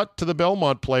 They cut to the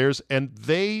Belmont players, and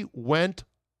they went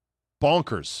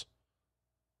bonkers.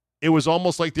 It was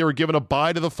almost like they were given a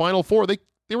bye to the Final Four. They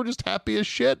were just happy as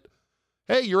shit.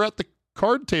 Hey, you're at the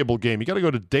card table game. You got to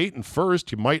go to Dayton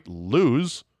first. You might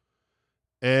lose.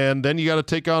 And then you got to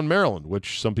take on Maryland,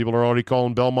 which some people are already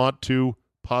calling Belmont to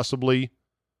possibly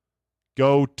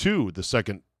go to the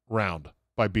second round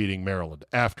by beating Maryland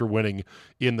after winning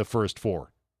in the first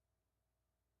four.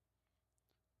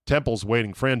 Temple's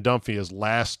waiting. Fran Dunphy, his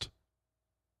last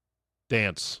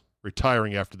dance,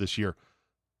 retiring after this year.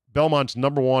 Belmont's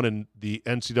number one in the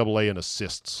NCAA in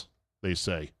assists, they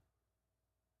say.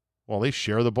 Well, they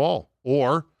share the ball.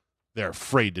 Or they're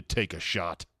afraid to take a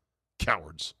shot.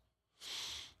 Cowards.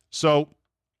 So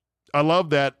I love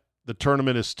that the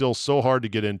tournament is still so hard to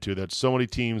get into, that so many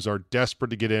teams are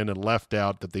desperate to get in and left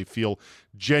out, that they feel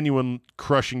genuine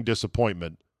crushing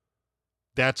disappointment.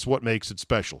 That's what makes it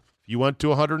special. If you went to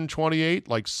 128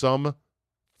 like some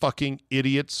fucking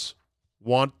idiots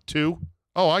want to,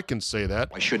 I can say that.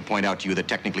 I should point out to you that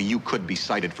technically you could be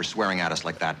cited for swearing at us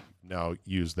like that. Now,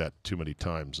 use that too many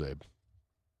times, Abe.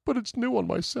 But it's new on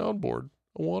my soundboard.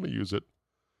 I want to use it.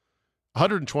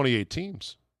 128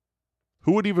 teams.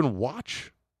 Who would even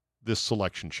watch this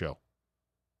selection show?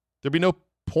 There'd be no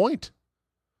point.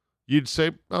 You'd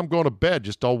say, I'm going to bed.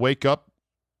 Just I'll wake up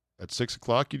at 6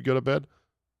 o'clock. You'd go to bed.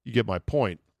 You get my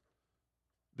point.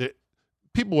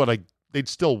 People they'd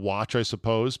still watch, I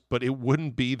suppose, but it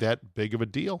wouldn't be that big of a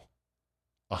deal.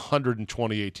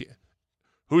 128 teams.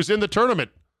 Who's in the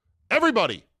tournament?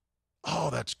 Everybody. Oh,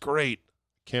 that's great.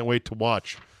 Can't wait to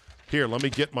watch. Here, let me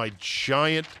get my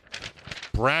giant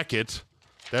bracket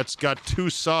that's got two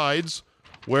sides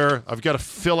where I've got to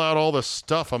fill out all the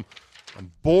stuff. I'm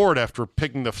bored after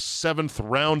picking the 7th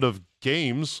round of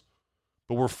games,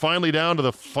 but we're finally down to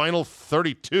the final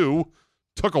 32.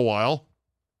 Took a while.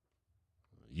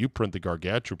 You print the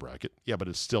Gargantua bracket. Yeah, but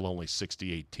it's still only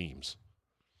 68 teams.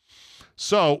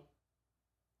 So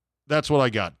that's what I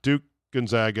got. Duke,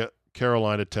 Gonzaga,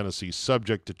 Carolina, Tennessee,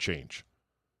 subject to change.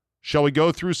 Shall we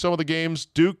go through some of the games?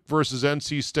 Duke versus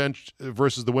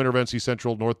versus the winner of NC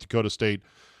Central, North Dakota State.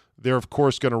 They're, of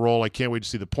course, going to roll. I can't wait to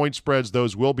see the point spreads.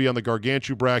 Those will be on the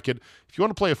Gargantua bracket. If you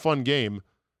want to play a fun game,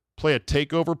 play a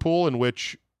takeover pool in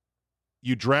which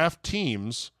you draft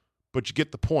teams, but you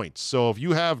get the points. So if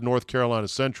you have North Carolina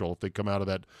Central, if they come out of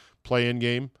that play-in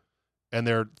game, and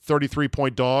they're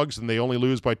 33-point dogs and they only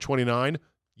lose by 29,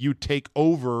 you take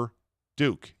over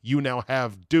Duke. You now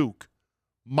have Duke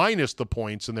minus the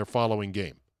points in their following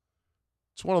game.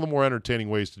 It's one of the more entertaining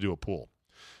ways to do a pool.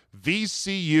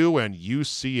 VCU and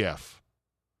UCF.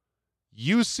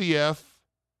 UCF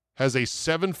has a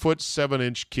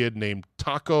 7'7" kid named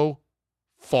Taco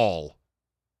Fall.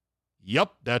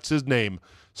 Yep, that's his name.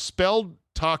 Spelled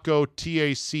Taco,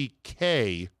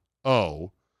 T-A-C-K-O.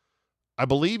 I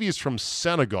believe he's from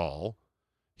Senegal.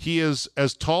 He is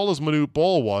as tall as Manute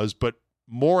Bol was, but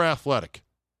more athletic.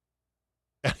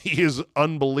 And he is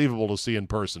unbelievable to see in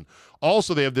person.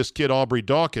 Also, they have this kid, Aubrey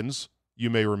Dawkins. You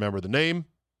may remember the name.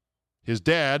 His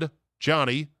dad,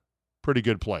 Johnny, pretty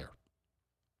good player.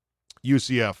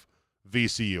 UCF,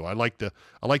 VCU. I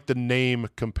like the name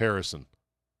comparison.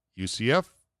 UCF,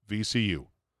 VCU.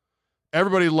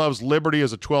 Everybody loves Liberty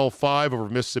as a 12-5 over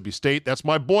Mississippi State. That's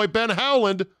my boy Ben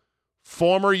Howland,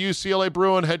 former UCLA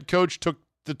Bruin head coach, took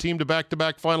the team to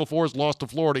back-to-back Final Fours, lost to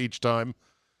Florida each time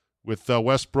with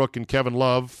Westbrook and Kevin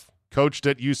Love. Coached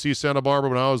at UC Santa Barbara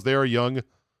when I was there, a young,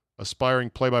 aspiring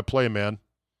play-by-play man.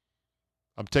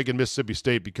 I'm taking Mississippi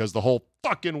State because the whole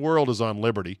fucking world is on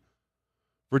Liberty.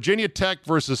 Virginia Tech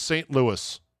versus St.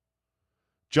 Louis.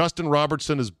 Justin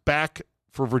Robertson is back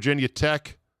for Virginia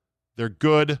Tech. They're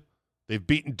good. They've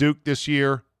beaten Duke this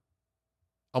year.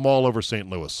 I'm all over St.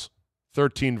 Louis.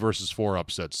 13-4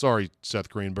 upset. Sorry, Seth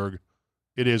Greenberg.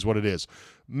 It is what it is.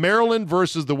 Maryland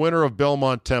versus the winner of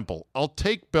Belmont Temple. I'll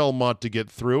take Belmont to get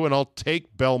through, and I'll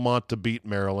take Belmont to beat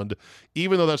Maryland,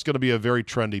 even though that's going to be a very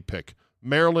trendy pick.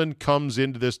 Maryland comes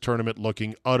into this tournament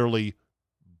looking utterly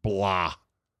blah.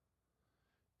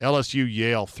 LSU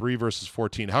Yale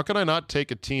 3-14. How can I not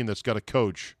take a team that's got a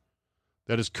coach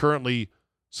that is currently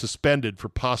suspended for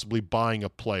possibly buying a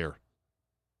player?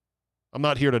 I'm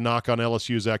not here to knock on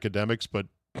LSU's academics, but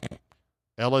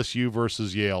LSU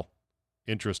versus Yale.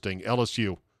 Interesting.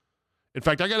 LSU. In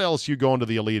fact, I got LSU going to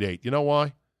the Elite Eight. You know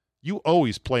why? You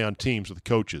always play on teams with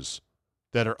coaches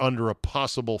that are under a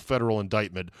possible federal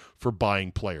indictment for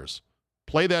buying players.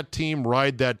 Play that team,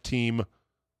 ride that team.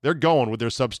 They're going with their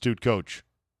substitute coach,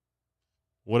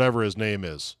 whatever his name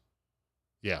is.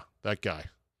 Yeah, that guy.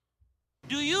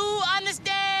 Do you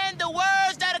understand the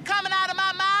words that are coming out of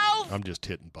my mouth? I'm just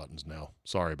hitting buttons now.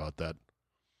 Sorry about that.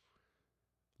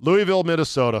 Louisville,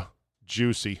 Minnesota.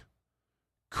 Juicy.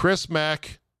 Chris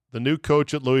Mack The new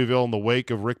coach at Louisville in the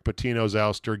wake of Rick Pitino's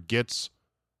ouster gets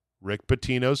Rick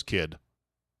Pitino's kid,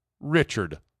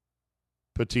 Richard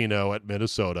Pitino at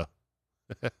Minnesota.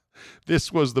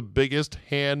 This was the biggest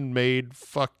handmade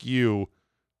fuck you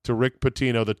to Rick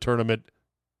Pitino the tournament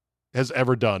has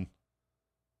ever done.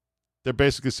 They're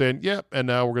basically saying, yep, and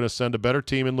now we're going to send a better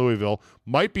team in Louisville.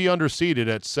 Might be underseeded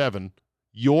at 7.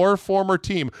 Your former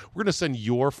team. We're going to send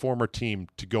your former team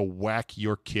to go whack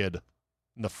your kid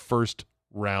in the first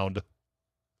round.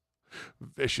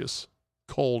 Vicious.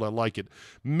 Cold. I like it.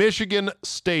 Michigan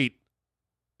State.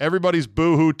 Everybody's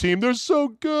boo-hoo team. They're so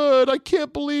good. I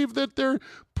can't believe that they're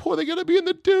going to be in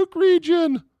the Duke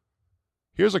region.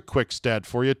 Here's a quick stat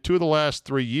for you. 2 of the last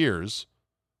 3 years,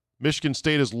 Michigan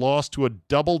State has lost to a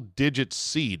double-digit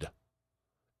seed.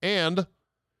 And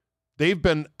they've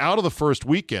been out of the first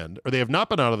weekend, or they have not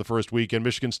been out of the first weekend,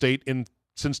 Michigan State,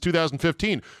 since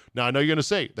 2015. Now, I know you're going to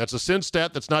say, that's a sin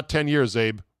stat. That's not 10 years,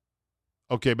 Abe.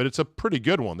 Okay, but it's a pretty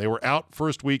good one. They were out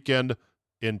first weekend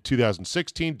in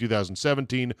 2016,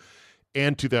 2017,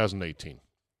 and 2018.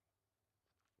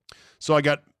 So I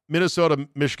got Minnesota,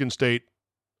 Michigan State.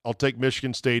 I'll take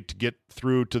Michigan State to get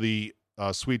through to the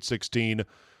Sweet 16.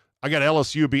 I got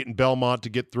LSU beating Belmont to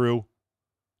get through.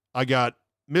 I got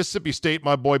Mississippi State,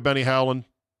 my boy Benny Howland,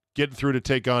 getting through to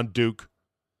take on Duke.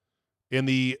 In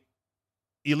the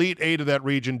Elite 8 of that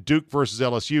region, Duke versus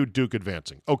LSU, Duke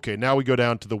advancing. Okay, now we go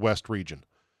down to the West region.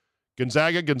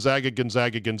 Gonzaga, Gonzaga,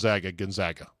 Gonzaga, Gonzaga,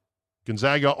 Gonzaga.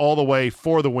 Gonzaga all the way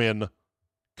for the win.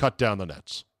 Cut down the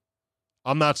nets.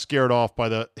 I'm not scared off by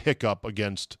the hiccup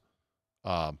against,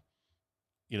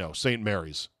 St.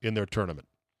 Mary's in their tournament.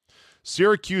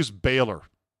 Syracuse, Baylor.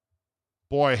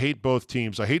 Boy, I hate both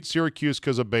teams. I hate Syracuse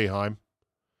because of Boeheim,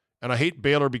 and I hate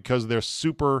Baylor because of their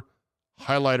super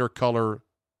highlighter color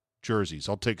jerseys.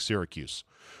 I'll take Syracuse.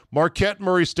 Marquette,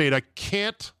 Murray State. I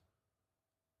can't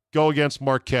go against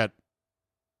Marquette.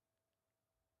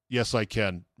 Yes, I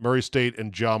can. Murray State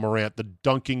and Ja Morant, the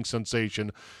dunking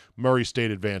sensation. Murray State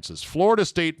advances. Florida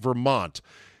State, Vermont.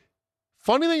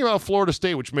 Funny thing about Florida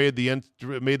State, which made the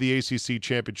ACC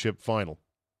championship final.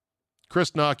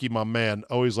 Chris Nockey, my man,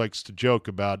 always likes to joke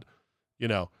about,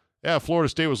 Florida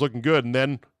State was looking good, and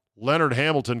then Leonard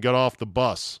Hamilton got off the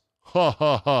bus. Ha,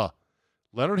 ha, ha.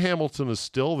 Leonard Hamilton is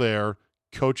still there,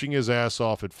 coaching his ass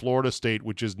off at Florida State,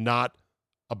 which is not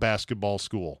a basketball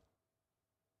school.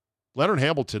 Leonard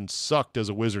Hamilton sucked as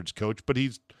a Wizards coach, but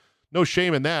he's no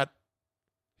shame in that.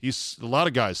 A lot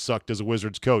of guys sucked as a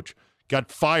Wizards coach. Got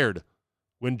fired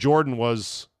when Jordan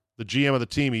was the GM of the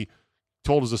team. He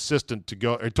told his assistant to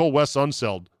go, or told Wes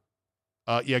Unseld,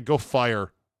 go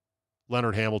fire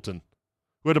Leonard Hamilton,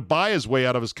 who had to buy his way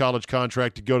out of his college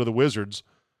contract to go to the Wizards.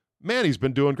 Man, he's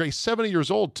been doing great. He's 70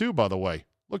 years old, too, by the way.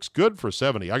 Looks good for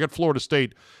 70. I got Florida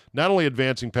State not only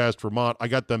advancing past Vermont, I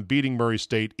got them beating Murray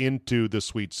State into the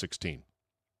Sweet 16.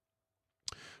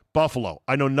 Buffalo.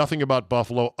 I know nothing about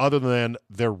Buffalo other than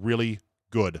they're really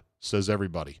good, says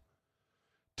everybody.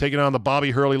 Taking on the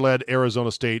Bobby Hurley-led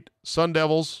Arizona State Sun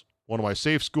Devils, one of my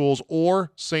safe schools,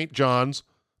 or St. John's.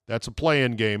 That's a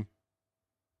play-in game.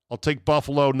 I'll take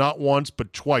Buffalo not once,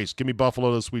 but twice. Give me Buffalo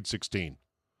to the Sweet 16.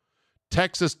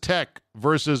 Texas Tech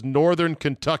versus Northern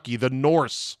Kentucky, the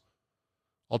Norse.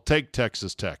 I'll take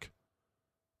Texas Tech.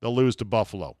 They'll lose to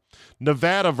Buffalo.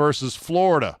 Nevada versus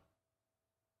Florida.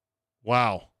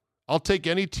 Wow. I'll take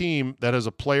any team that has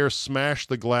a player smash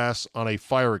the glass on a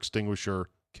fire extinguisher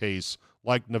case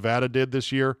like Nevada did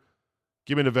this year.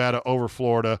 Give me Nevada over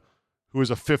Florida, who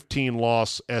is a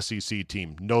 15-loss SEC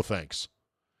team. No thanks.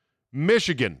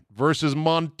 Michigan versus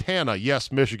Montana.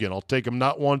 Yes, Michigan. I'll take them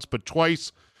not once but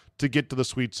twice to get to the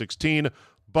Sweet 16.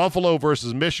 Buffalo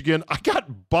versus Michigan. I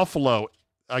got Buffalo.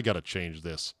 I got to change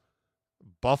this.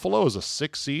 Buffalo is a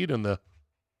 6 seed in the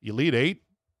Elite 8.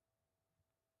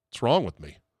 What's wrong with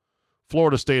me?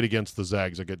 Florida State against the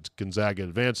Zags. I get Gonzaga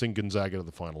advancing, Gonzaga to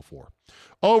the Final Four.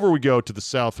 Over we go to the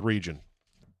South region.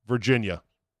 Virginia.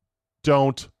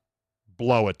 Don't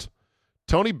blow it.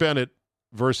 Tony Bennett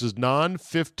versus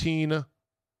non-15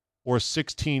 or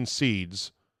 16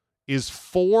 seeds is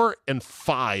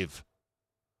 4-5.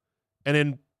 And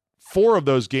in 4 of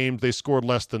those games, they scored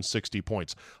less than 60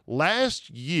 points. Last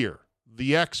year,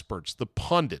 the experts, the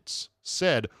pundits,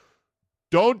 said,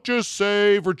 don't just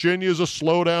say Virginia's a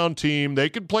slow-down team. They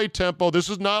can play tempo. This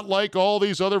is not like all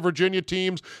these other Virginia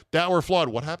teams that were flawed.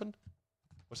 What happened?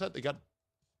 What's that? They got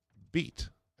beat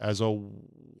as a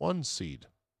 1 seed.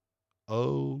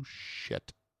 Oh,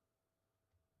 shit.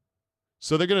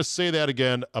 So they're going to say that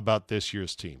again about this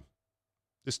year's team.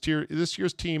 This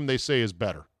year's team, they say, is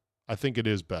better. I think it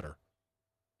is better.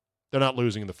 They're not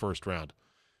losing in the first round.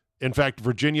 In fact,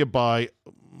 Virginia by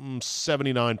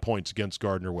 79 points against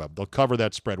Gardner-Webb. They'll cover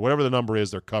that spread. Whatever the number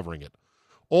is, they're covering it.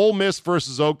 Ole Miss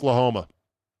versus Oklahoma.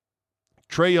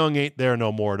 Trae Young ain't there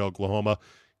no more at Oklahoma.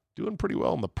 Doing pretty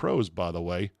well in the pros, by the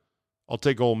way. I'll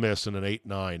take Ole Miss in an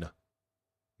 8-9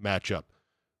 matchup.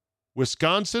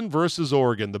 Wisconsin versus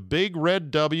Oregon. The big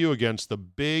red W against the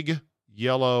big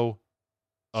yellow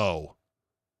O.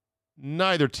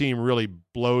 Neither team really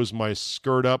blows my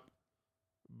skirt up,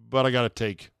 but I got to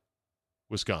take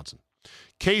Wisconsin.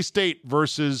 K-State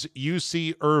versus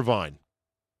UC Irvine.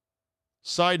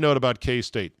 Side note about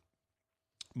K-State.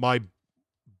 My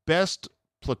best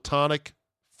platonic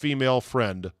female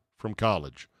friend from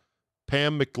college,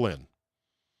 Pam McGlynn,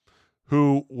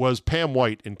 who was Pam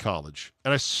White in college.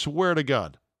 And I swear to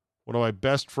God, one of my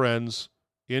best friends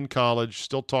in college,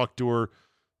 still talk to her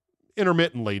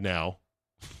intermittently now.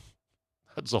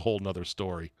 That's a whole nother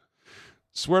story.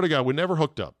 Swear to God, we never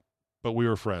hooked up, but we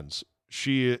were friends.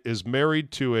 She is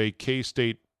married to a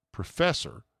K-State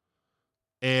professor,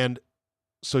 and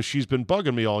so she's been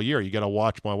bugging me all year. You got to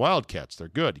watch my Wildcats. They're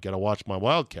good. You got to watch my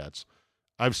Wildcats.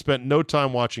 I've spent no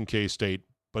time watching K-State,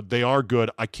 but they are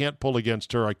good. I can't pull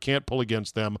against her. I can't pull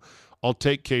against them. I'll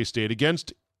take K-State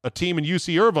against a team in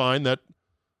UC Irvine that,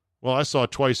 well, I saw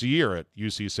twice a year at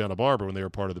UC Santa Barbara when they were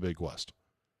part of the Big West.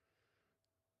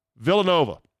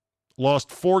 Villanova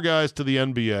lost 4 guys to the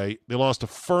NBA. They lost to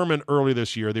Furman early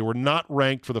this year. They were not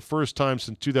ranked for the first time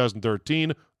since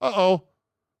 2013. Uh-oh.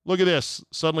 Look at this.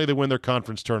 Suddenly they win their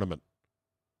conference tournament.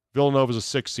 Villanova's a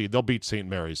 6th seed. They'll beat St.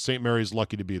 Mary's. St. Mary's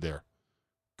lucky to be there.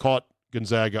 Caught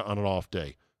Gonzaga on an off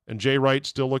day. And Jay Wright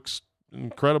still looks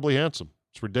incredibly handsome.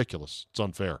 It's ridiculous. It's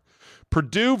unfair.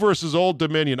 Purdue versus Old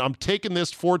Dominion. I'm taking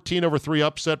this 14-3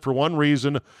 upset for one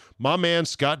reason. My man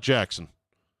Scott Jackson,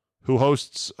 who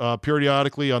hosts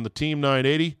periodically on the Team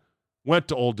 980, went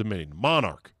to Old Dominion.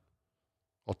 Monarch.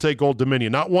 I'll take Old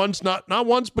Dominion. Not once, not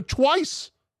once, but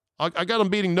twice. I got them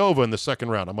beating Nova in the second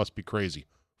round. I must be crazy.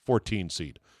 14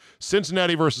 seed.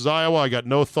 Cincinnati versus Iowa. I got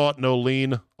no thought, no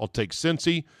lean. I'll take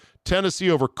Cincy. Tennessee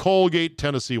over Colgate.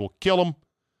 Tennessee will kill them.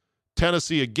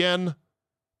 Tennessee again.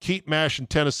 Keep mashing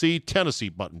Tennessee. Tennessee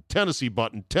button. Tennessee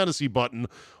button. Tennessee button.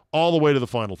 All the way to the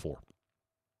Final Four.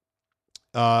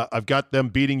 I've got them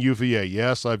beating UVA.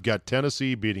 Yes, I've got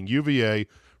Tennessee beating UVA,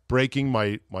 breaking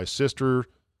my sister,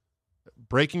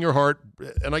 breaking her heart,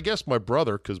 and I guess my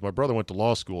brother, because my brother went to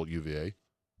law school at UVA.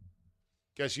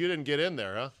 Guess you didn't get in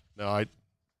there, huh? No, I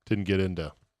didn't get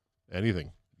into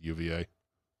anything UVA.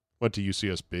 Went to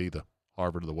UCSB, the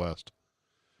Harvard of the West.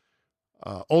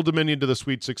 Old Dominion to the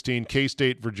Sweet 16,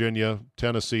 K-State, Virginia,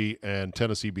 Tennessee, and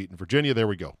Tennessee beating Virginia. There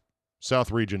we go.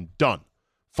 South region, done.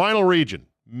 Final region,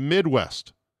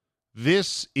 Midwest.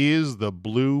 This is the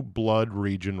blue blood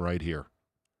region right here.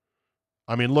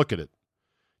 I mean, look at it.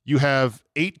 You have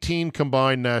 18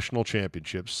 combined national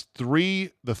championships, the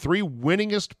three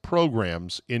winningest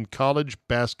programs in college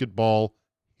basketball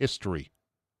history.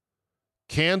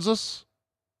 Kansas,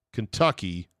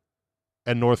 Kentucky,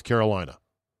 and North Carolina.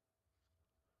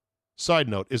 Side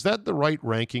note, is that the right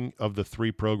ranking of the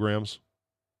 3 programs?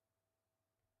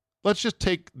 Let's just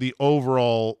take the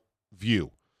overall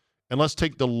view, and let's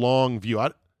take the long view.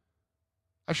 I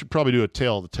should probably do a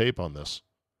tail of the tape on this.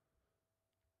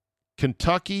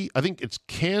 Kentucky, I think it's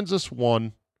Kansas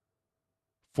 1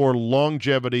 for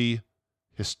longevity,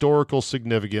 historical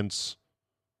significance,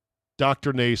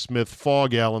 Dr. Naismith,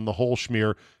 Fog Allen, the whole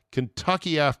schmear.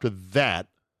 Kentucky after that,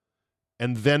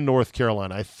 and then North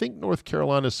Carolina. I think North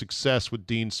Carolina's success with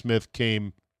Dean Smith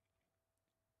came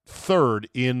 3rd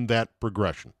in that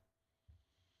progression.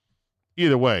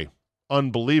 Either way,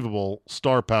 unbelievable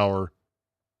star power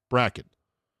bracket.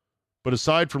 But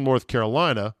aside from North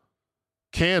Carolina,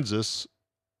 Kansas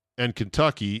and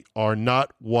Kentucky are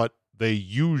not what they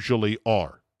usually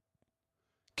are.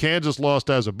 Kansas lost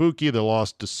Azubuike. They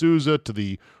lost D'Souza to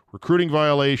the recruiting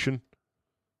violation.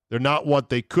 They're not what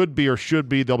they could be or should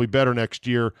be. They'll be better next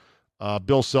year.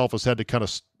 Bill Self has had to kind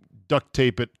of duct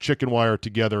tape it, chicken wire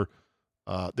together.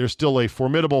 They're still a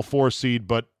formidable 4 seed,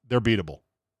 but they're beatable.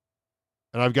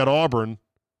 And I've got Auburn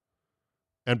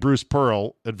and Bruce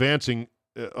Pearl advancing,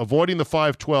 avoiding the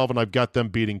 5-12, and I've got them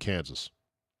beating Kansas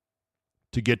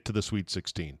to get to the Sweet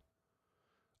 16.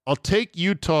 I'll take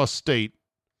Utah State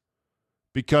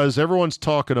because everyone's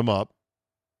talking them up.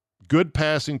 Good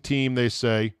passing team, they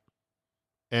say.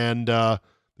 And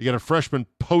they got a freshman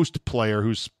post player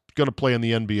who's going to play in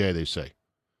the NBA, they say.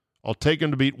 I'll take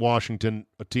him to beat Washington,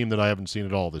 a team that I haven't seen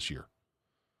at all this year.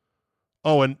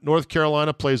 Oh, and North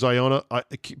Carolina plays Iona.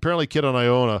 Apparently, a kid on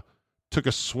Iona took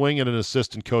a swing at an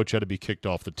assistant coach, had to be kicked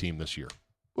off the team this year.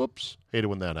 Whoops. Hate it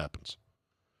when that happens.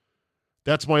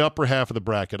 That's my upper half of the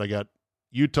bracket. I got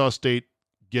Utah State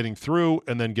getting through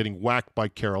and then getting whacked by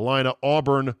Carolina.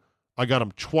 Auburn, I got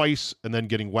them twice and then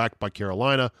getting whacked by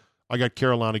Carolina. I got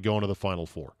Carolina going to the Final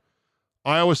Four.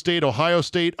 Iowa State, Ohio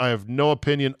State, I have no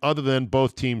opinion other than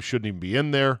both teams shouldn't even be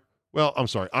in there. Well, I'm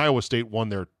sorry, Iowa State won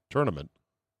their tournament.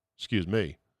 Excuse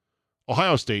me.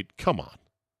 Ohio State, come on.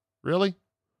 Really?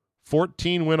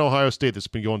 14-win Ohio State that's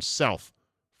been going south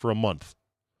for a month.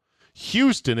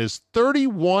 Houston is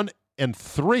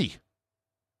 31-3.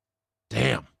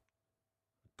 Damn.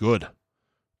 Good.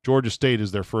 Georgia State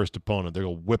is their first opponent.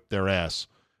 They'll whip their ass.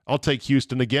 I'll take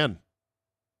Houston again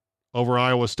over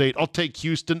Iowa State. I'll take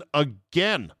Houston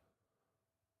again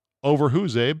over who,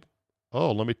 Zabe?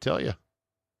 Oh, let me tell you.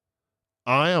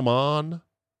 I am on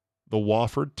the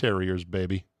Wofford Terriers,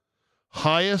 baby.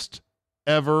 Highest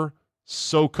ever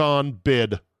SoCon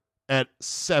bid at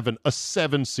 7, a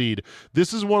 7 seed.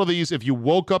 This is one of these, if you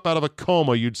woke up out of a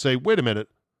coma, you'd say, wait a minute,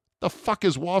 the fuck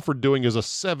is Wofford doing as a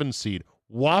 7 seed?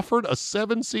 Wofford, a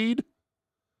 7 seed?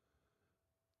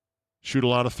 Shoot a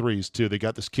lot of threes, too. They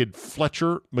got this kid,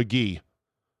 Fletcher McGee,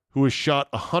 who has shot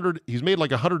 100. He's made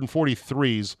like 140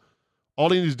 threes. All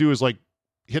he needs to do is like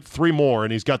hit 3 more,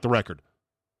 and he's got the record.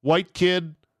 White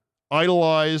kid,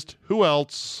 idolized. Who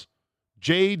else?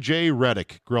 J.J.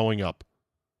 Redick growing up.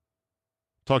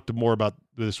 Talk to more about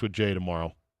this with Jay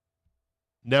tomorrow.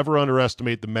 Never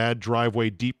underestimate the mad driveway,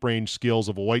 deep-range skills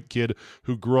of a white kid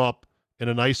who grew up in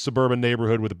a nice suburban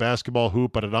neighborhood with a basketball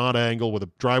hoop at an odd angle with a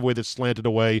driveway that slanted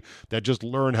away that just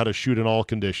learned how to shoot in all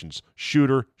conditions.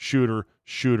 Shooter, shooter,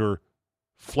 shooter,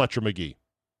 Fletcher McGee.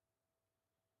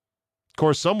 Of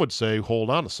course, some would say, hold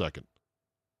on a second.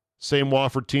 Same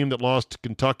Wofford team that lost to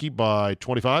Kentucky by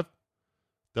 25,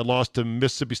 that lost to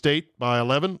Mississippi State by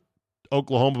 11,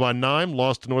 Oklahoma by 9,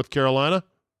 lost to North Carolina.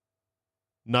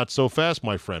 Not so fast,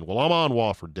 my friend. Well, I'm on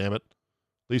Wofford, damn it.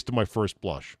 At least in my first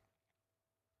blush.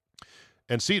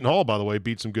 And Seton Hall, by the way,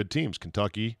 beat some good teams.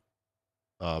 Kentucky,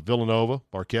 Villanova,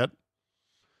 Marquette.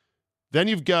 Then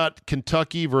you've got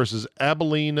Kentucky versus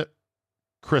Abilene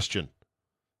Christian.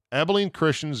 Abilene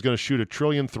Christian is going to shoot 1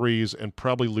 trillion threes and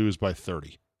probably lose by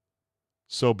 30.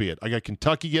 So be it. I got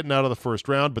Kentucky getting out of the first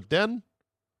round, but then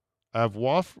I have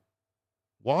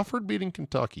Wofford beating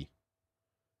Kentucky.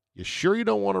 You sure you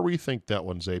don't want to rethink that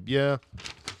one, Zabe? Yeah.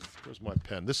 Where's my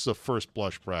pen? This is a first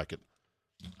blush bracket.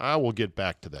 I will get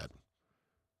back to that.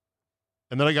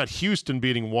 And then I got Houston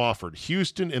beating Wofford.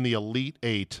 Houston in the Elite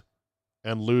Eight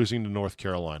and losing to North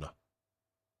Carolina.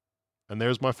 And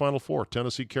there's my Final Four.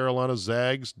 Tennessee, Carolina,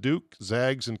 Zags, Duke,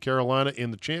 Zags, and Carolina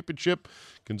in the championship.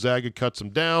 Gonzaga cuts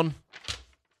them down.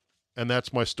 And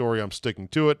that's my story. I'm sticking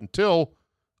to it until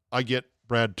I get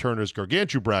Brad Turner's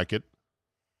Gargantua bracket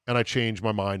and I change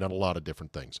my mind on a lot of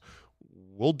different things.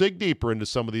 We'll dig deeper into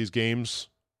some of these games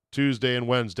Tuesday and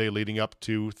Wednesday leading up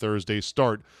to Thursday's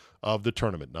start of the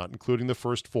tournament, not including the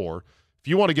first 4. If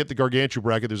you want to get the Gargantua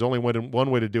bracket, there's only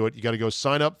one way to do it. You got to go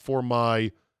sign up for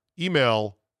my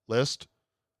email list.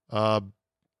 Don't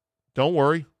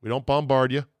worry. We don't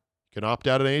bombard you. You can opt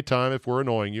out at any time if we're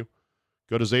annoying you.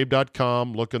 Go to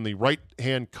zabe.com, look in the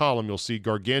right-hand column. You'll see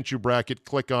Gargantua bracket.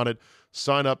 Click on it.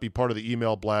 Sign up. Be part of the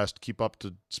email blast. Keep up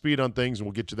to speed on things, and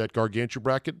we'll get you that Gargantua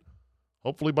bracket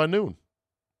hopefully by noon.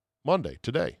 Monday,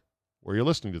 today, where you're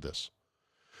listening to this.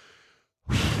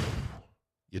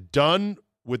 You done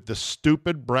with the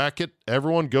stupid bracket?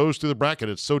 Everyone goes through the bracket.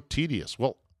 It's so tedious.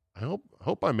 Well, I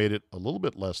hope I made it a little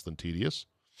bit less than tedious.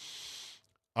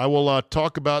 I will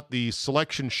talk about the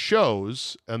selection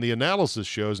shows and the analysis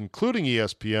shows, including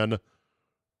ESPN,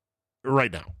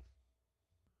 right now.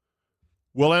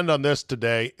 We'll end on this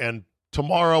today, and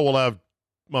tomorrow we'll have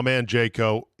my man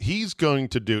Jayco.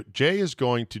 Jay is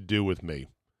going to do with me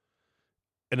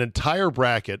an entire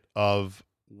bracket of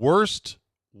worst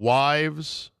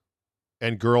wives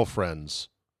and girlfriends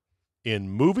in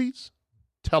movies,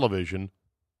 television,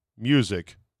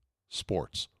 music,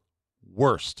 sports.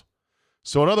 Worst.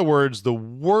 So in other words, the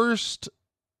worst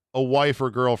a wife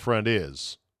or girlfriend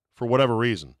is, for whatever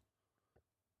reason,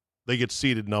 they get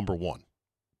seated number 1.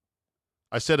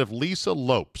 I said if Lisa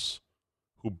Lopes,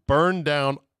 who burned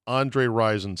down Andre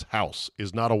Rison's house,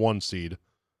 is not a 1 seed,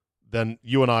 then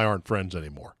you and I aren't friends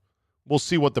anymore. We'll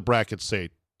see what the brackets say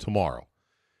tomorrow.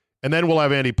 And then we'll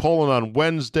have Andy Poland on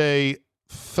Wednesday.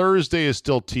 Thursday is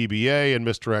still TBA, and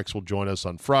Mr. X will join us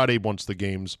on Friday once the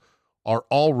games are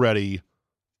already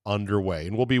underway.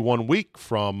 And we'll be 1 week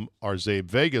from our Zabe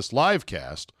Vegas live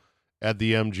cast at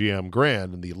the MGM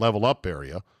Grand in the Level Up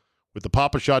area with the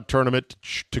Papa Shot tournament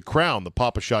to crown the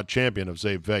Papa Shot champion of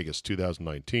Zabe Vegas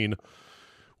 2019.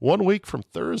 1 week from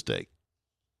Thursday.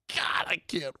 God, I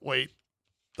can't wait.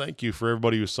 thank you for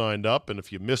everybody who signed up. And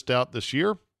if you missed out this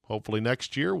year, hopefully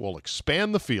next year we'll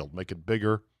expand the field, make it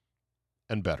bigger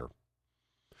and better.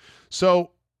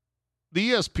 So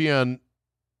the ESPN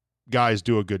guys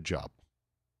do a good job.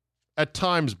 At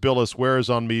times, Billis wears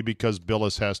on me because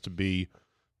Billis has to be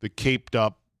the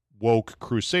caped-up, woke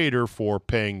crusader for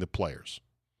paying the players.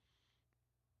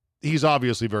 He's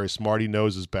obviously very smart. He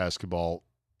knows his basketball,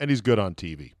 and he's good on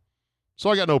TV. So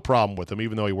I got no problem with him,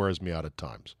 even though he wears me out at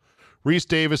times. Reese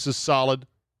Davis is solid,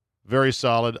 very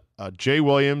solid. Jay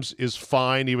Williams is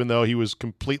fine, even though he was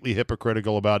completely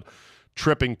hypocritical about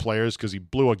tripping players because he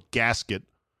blew a gasket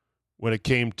when it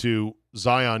came to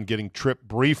Zion getting tripped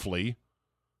briefly.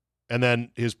 And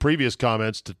then his previous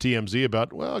comments to TMZ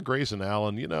about, well, Grayson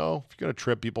Allen, if you're going to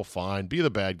trip people, fine. Be the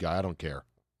bad guy. I don't care.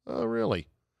 Oh, really?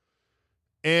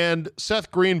 And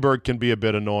Seth Greenberg can be a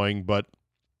bit annoying, but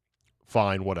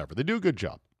fine, whatever. They do a good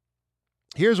job.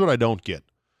 Here's what I don't get.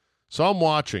 So I'm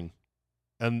watching,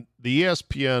 and the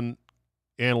ESPN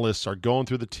analysts are going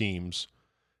through the teams,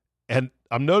 and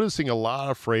I'm noticing a lot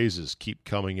of phrases keep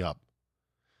coming up.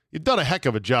 You've done a heck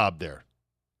of a job there,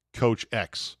 Coach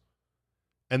X.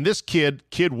 And this kid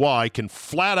Y, can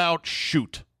flat out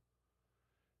shoot.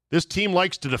 This team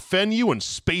likes to defend you and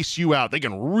space you out. They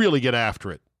can really get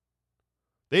after it.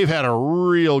 They've had a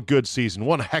real good season,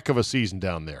 one heck of a season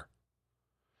down there.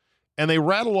 And they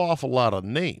rattle off a lot of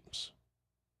names.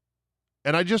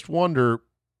 And I just wonder,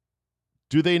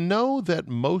 do they know that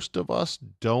most of us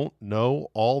don't know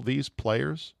all these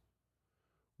players?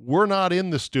 We're not in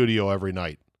the studio every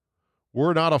night.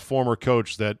 We're not a former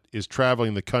coach that is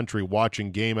traveling the country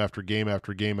watching game after game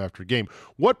after game after game.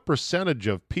 What percentage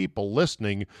of people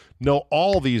listening know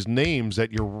all these names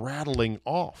that you're rattling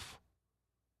off?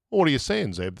 Well, what are you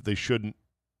saying, Zabe? That they shouldn't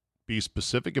be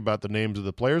specific about the names of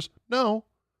the players? No.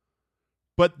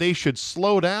 But they should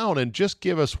slow down and just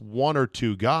give us one or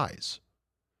two guys,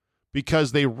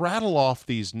 because they rattle off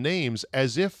these names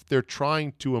as if they're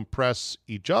trying to impress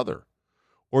each other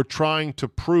or trying to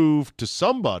prove to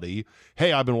somebody,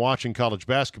 hey, I've been watching college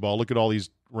basketball. Look at all these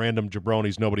random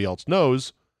jabronis nobody else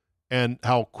knows and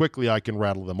how quickly I can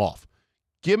rattle them off.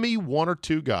 Give me one or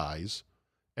two guys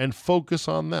and focus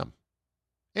on them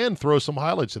and throw some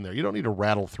highlights in there. You don't need to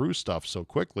rattle through stuff so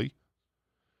quickly.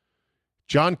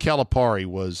 John Calipari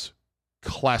was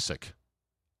classic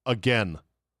again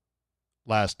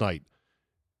last night.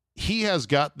 He has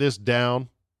got this down.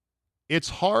 It's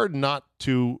hard not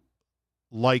to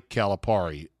like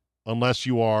Calipari unless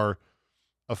you are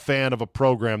a fan of a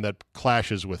program that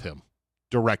clashes with him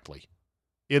directly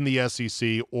in the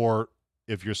SEC, or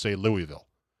if you're, say, Louisville.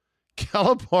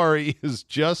 Calipari is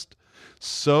just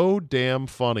so damn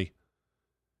funny.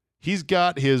 He's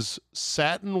got his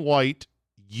satin white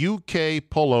UK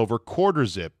pullover quarter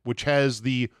zip, which has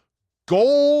the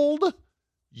gold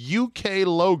UK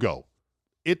logo.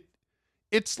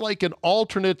 It's like an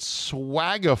alternate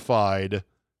swagified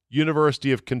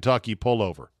University of Kentucky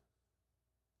pullover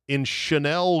in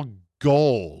Chanel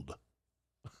gold.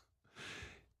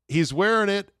 He's wearing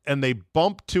it, and they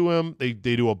bump to him. They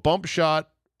do a bump shot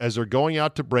as they're going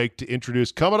out to break to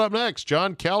introduce, coming up next,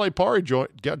 John Calipari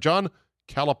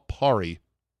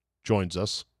joins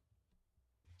us.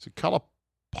 Is it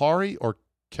Calipari or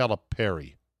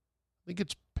Calipari? I think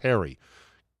it's Perry.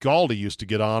 Galdi used to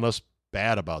get on us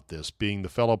bad about this, being the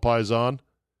fellow Paisan.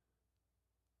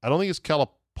 I don't think it's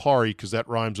Calipari because that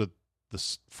rhymes with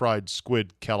the fried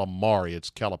squid calamari. It's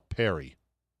Calipari.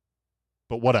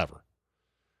 But whatever.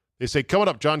 They say, coming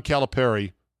up, John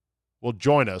Calipari will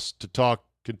join us to talk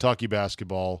Kentucky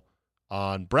basketball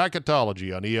on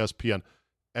Bracketology on ESPN.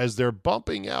 As they're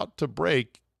bumping out to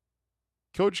break,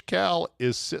 Coach Cal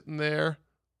is sitting there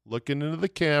looking into the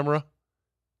camera,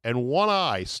 and one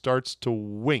eye starts to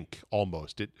wink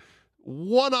almost.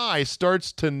 One eye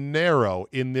starts to narrow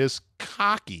in this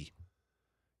cocky,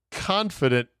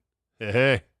 confident,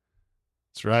 hey,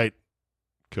 that's right,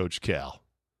 Coach Cal,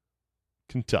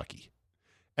 Kentucky.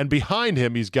 And behind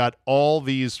him, he's got all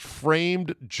these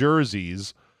framed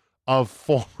jerseys of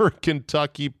former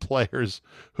Kentucky players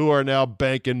who are now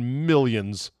banking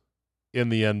millions in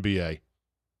the NBA.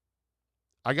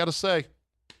 I got to say,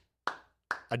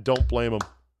 I don't blame him.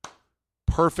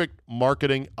 Perfect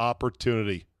marketing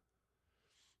opportunity.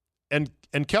 And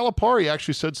Calipari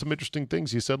actually said some interesting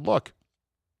things. He said, look,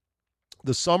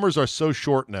 the summers are so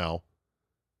short now,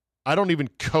 I don't even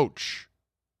coach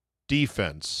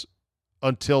defense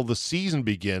until the season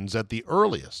begins at the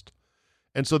earliest.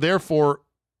 And so therefore,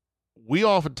 we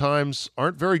oftentimes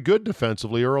aren't very good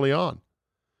defensively early on.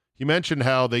 He mentioned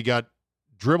how they got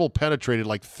dribble penetrated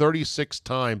like 36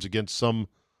 times against some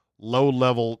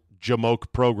low-level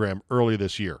Jamoke program early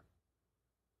this year.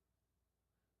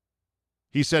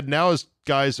 He said now his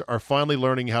guys are finally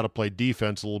learning how to play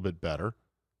defense a little bit better,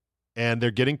 and they're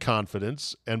getting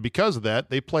confidence, and because of that,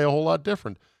 they play a whole lot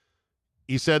different.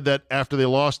 He said that after they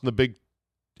lost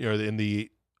in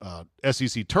the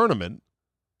SEC tournament,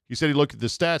 he said he looked at the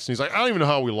stats and he's like, I don't even know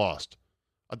how we lost.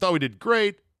 I thought we did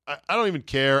great. I don't even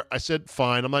care. I said,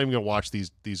 fine, I'm not even going to watch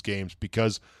these games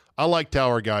because I liked how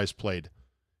our guys played.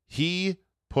 He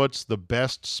puts the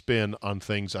best spin on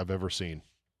things I've ever seen.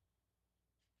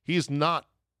 He's not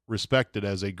respected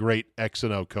as a great X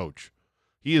and O coach.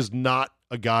 He is not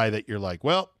a guy that you're like,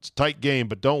 well, it's a tight game,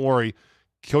 but don't worry.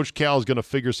 Coach Cal is going to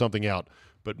figure something out.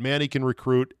 But, man, he can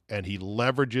recruit, and he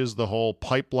leverages the whole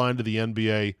pipeline to the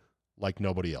NBA like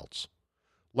nobody else.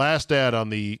 Last ad on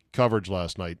the coverage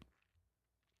last night.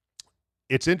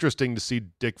 It's interesting to see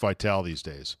Dick Vitale these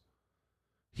days.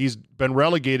 He's been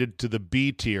relegated to the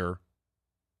B tier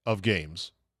of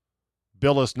games.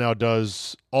 Billis now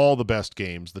does all the best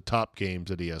games, the top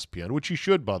games at ESPN, which he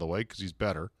should, by the way, because he's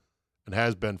better and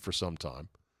has been for some time.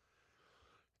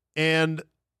 And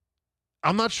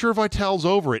I'm not sure Vitale's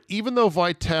over it, even though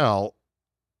Vitale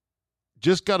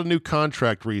just got a new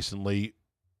contract recently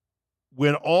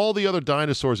when all the other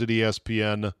dinosaurs at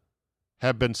ESPN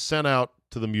have been sent out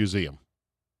to the museum,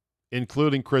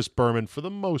 including Chris Berman for the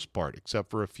most part,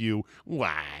 except for a few,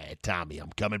 why, Tommy,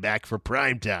 I'm coming back for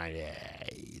primetime.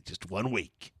 Just 1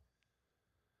 week.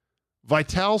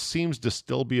 Vitale seems to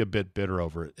still be a bit bitter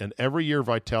over it, and every year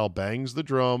Vitale bangs the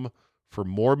drum for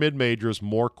more mid-majors,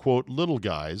 more, quote, little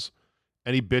guys,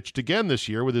 and he bitched again this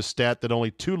year with his stat that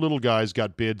only 2 little guys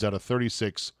got bids out of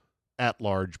 36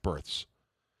 at-large berths.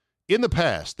 In the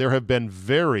past, there have been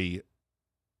very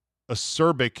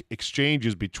acerbic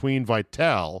exchanges between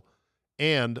Vitale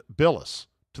and Billis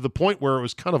to the point where it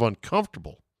was kind of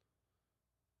uncomfortable,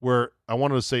 where I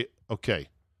wanted to say, okay,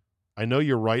 I know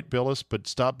you're right, Billis, but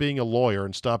stop being a lawyer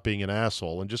and stop being an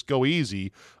asshole and just go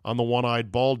easy on the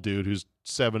one-eyed bald dude who's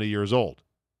 70 years old.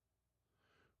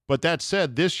 But that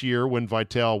said, this year when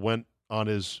Vitale went on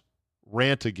his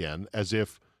rant again, as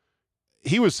if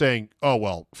he was saying, oh,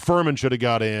 well, Furman should have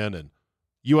got in and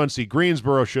UNC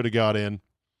Greensboro should have got in.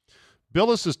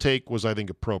 Billis's take was, I think,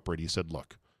 appropriate. He said,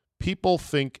 look, people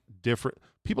think different.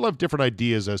 People have different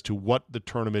ideas as to what the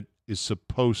tournament is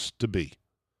supposed to be.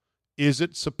 Is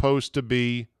it supposed to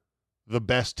be the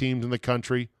best teams in the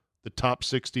country, the top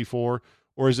 64?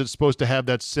 Or is it supposed to have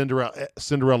that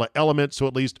Cinderella element so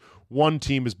at least one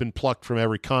team has been plucked from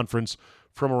every conference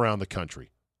from around the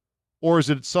country? Or is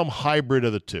it some hybrid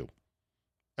of the two?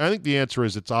 And I think the answer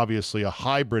is it's obviously a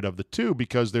hybrid of the two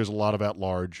because there's a lot of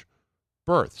at-large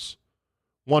berths.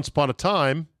 Once upon a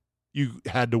time, you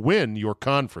had to win your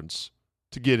conference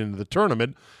to get into the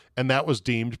tournament, and that was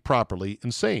deemed properly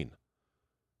insane.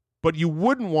 But you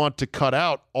wouldn't want to cut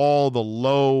out all the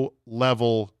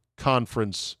low-level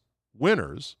conference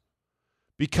winners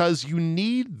because you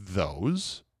need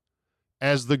those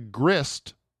as the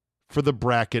grist for the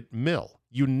bracket mill.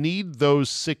 You need those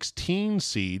 16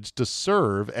 seeds to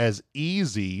serve as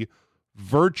easy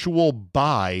virtual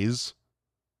buys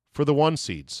for the 1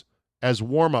 seeds, as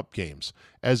warm-up games,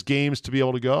 as games to be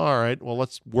able to go, all right, well,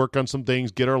 let's work on some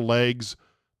things, get our legs.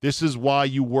 This is why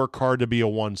you work hard to be a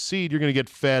 1 seed. You're going to get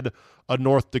fed a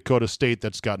North Dakota State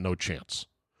that's got no chance,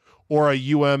 or a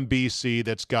UMBC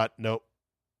that's got no,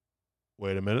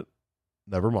 wait a minute,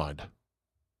 never mind.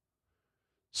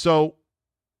 So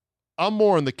I'm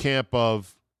more in the camp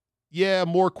of, yeah,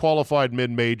 more qualified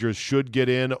mid-majors should get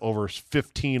in over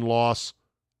 15-loss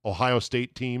Ohio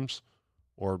State teams,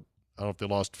 or I don't know if they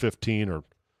lost 15, or I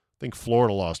think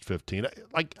Florida lost 15.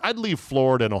 Like, I'd leave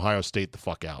Florida and Ohio State the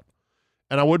fuck out.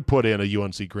 And I would put in a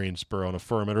UNC Greensboro and a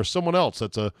Furman or someone else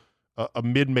that's a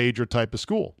mid-major type of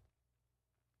school.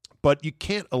 But you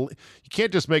can't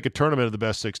just make a tournament of the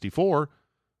best 64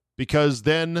 because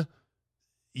then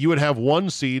you would have 1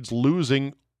 seeds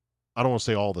losing, I don't want to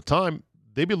say all the time,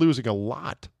 they'd be losing a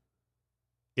lot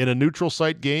in a neutral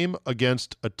site game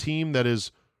against a team that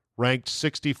is ranked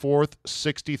 64th,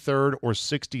 63rd, or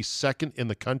 62nd in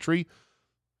the country.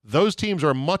 Those teams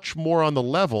are much more on the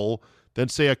level than,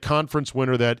 say, a conference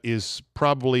winner that is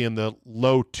probably in the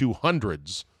low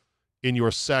 200s in your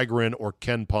Sagarin or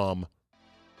Ken Palm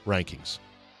rankings.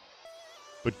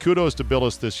 But kudos to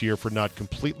Billis this year for not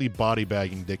completely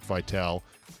body-bagging Dick Vitale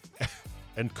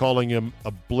and calling him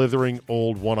a blithering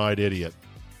old one-eyed idiot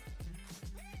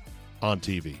on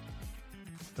TV.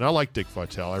 And I like Dick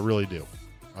Vitale, I really do.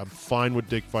 I'm fine with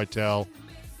Dick Vitale.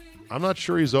 I'm not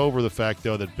sure he's over the fact,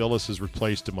 though, that Billis has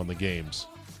replaced him on the games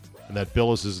and that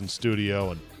Billis is in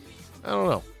studio, and I don't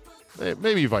know.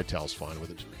 Maybe Vitale's fine with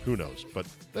it. Who knows? But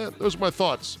those are my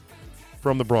thoughts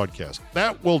from the broadcast.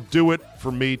 That will do it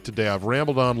for me today. I've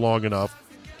rambled on long enough.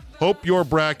 Hope your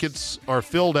brackets are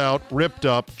filled out, ripped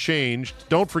up, changed.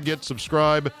 Don't forget,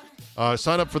 subscribe.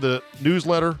 Sign up for the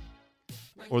newsletter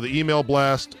or the email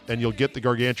blast, and you'll get the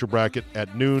Gargantua bracket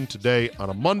at noon today on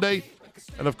a Monday.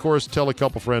 And, of course, tell a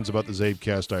couple friends about the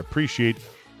Zabecast. I appreciate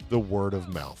the word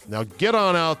of mouth. Now, get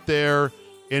on out there.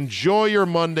 Enjoy your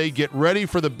Monday. Get ready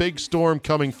for the big storm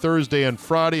coming Thursday and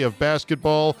Friday of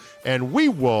basketball, and we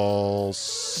will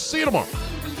see you tomorrow.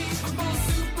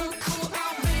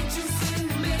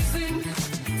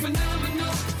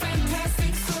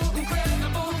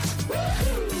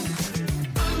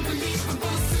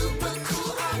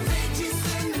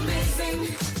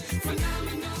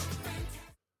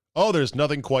 Oh, there's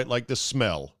nothing quite like the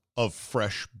smell of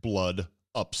fresh blood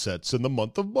upsets in the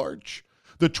month of March.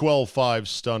 The 12-5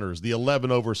 stunners, the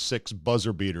 11/6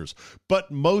 buzzer beaters.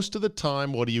 But most of the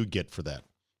time, what do you get for that?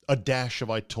 A dash of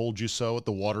I told you so at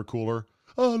the water cooler?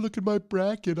 Oh, look at my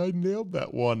bracket. I nailed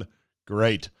that one.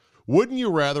 Great. Wouldn't you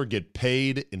rather get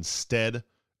paid instead?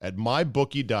 At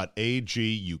mybookie.ag,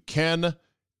 you can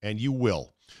and you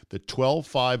will. The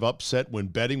 12-5 upset when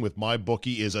betting with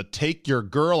MyBookie is a take your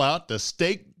girl out to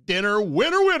steak dinner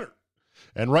winner.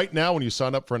 And right now, when you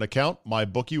sign up for an account,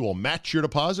 MyBookie will match your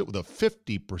deposit with a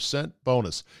 50%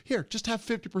 bonus. Here, just have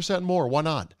 50% more. Why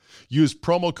not? Use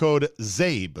promo code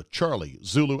ZABE, Charlie,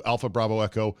 Zulu, Alpha, Bravo,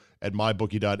 Echo, at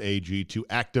mybookie.ag to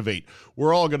activate.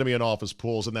 We're all going to be in office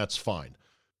pools, and that's fine.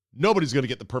 Nobody's going to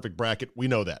get the perfect bracket. We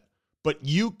know that. But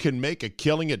you can make a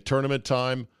killing at tournament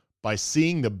time by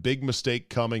seeing the big mistake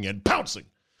coming and pouncing.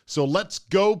 So let's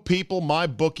go, people.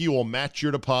 MyBookie will match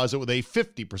your deposit with a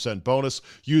 50% bonus.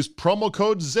 Use promo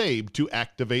code ZABE to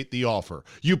activate the offer.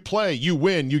 You play, you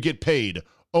win, you get paid.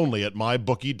 Only at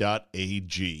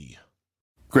mybookie.ag.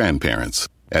 Grandparents.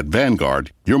 At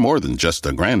Vanguard, you're more than just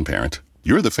a grandparent.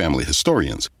 You're the family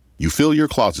historians. You fill your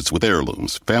closets with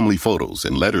heirlooms, family photos,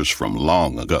 and letters from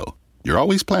long ago. You're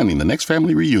always planning the next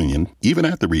family reunion, even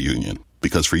at the reunion.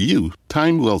 Because for you,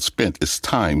 time well spent is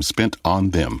time spent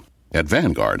on them. At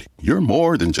Vanguard, you're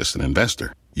more than just an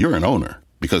investor. You're an owner.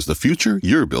 Because the future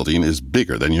you're building is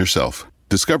bigger than yourself.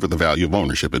 Discover the value of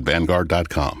ownership at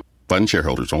Vanguard.com. Fund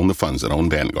shareholders own the funds that own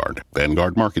Vanguard.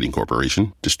 Vanguard Marketing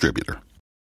Corporation, distributor.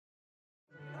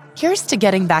 Here's to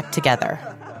getting back together.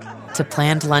 To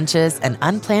planned lunches and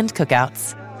unplanned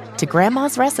cookouts. To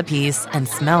grandma's recipes and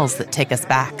smells that take us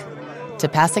back. To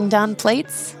passing down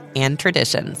plates and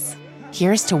traditions.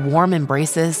 Here's to warm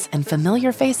embraces and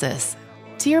familiar faces.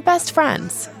 To your best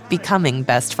friends, becoming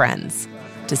best friends.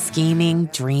 To scheming,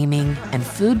 dreaming, and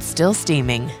food still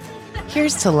steaming.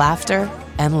 Here's to laughter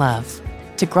and love.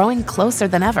 To growing closer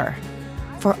than ever.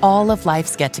 For all of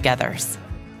life's get-togethers.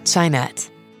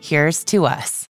 Chinette, here's to us.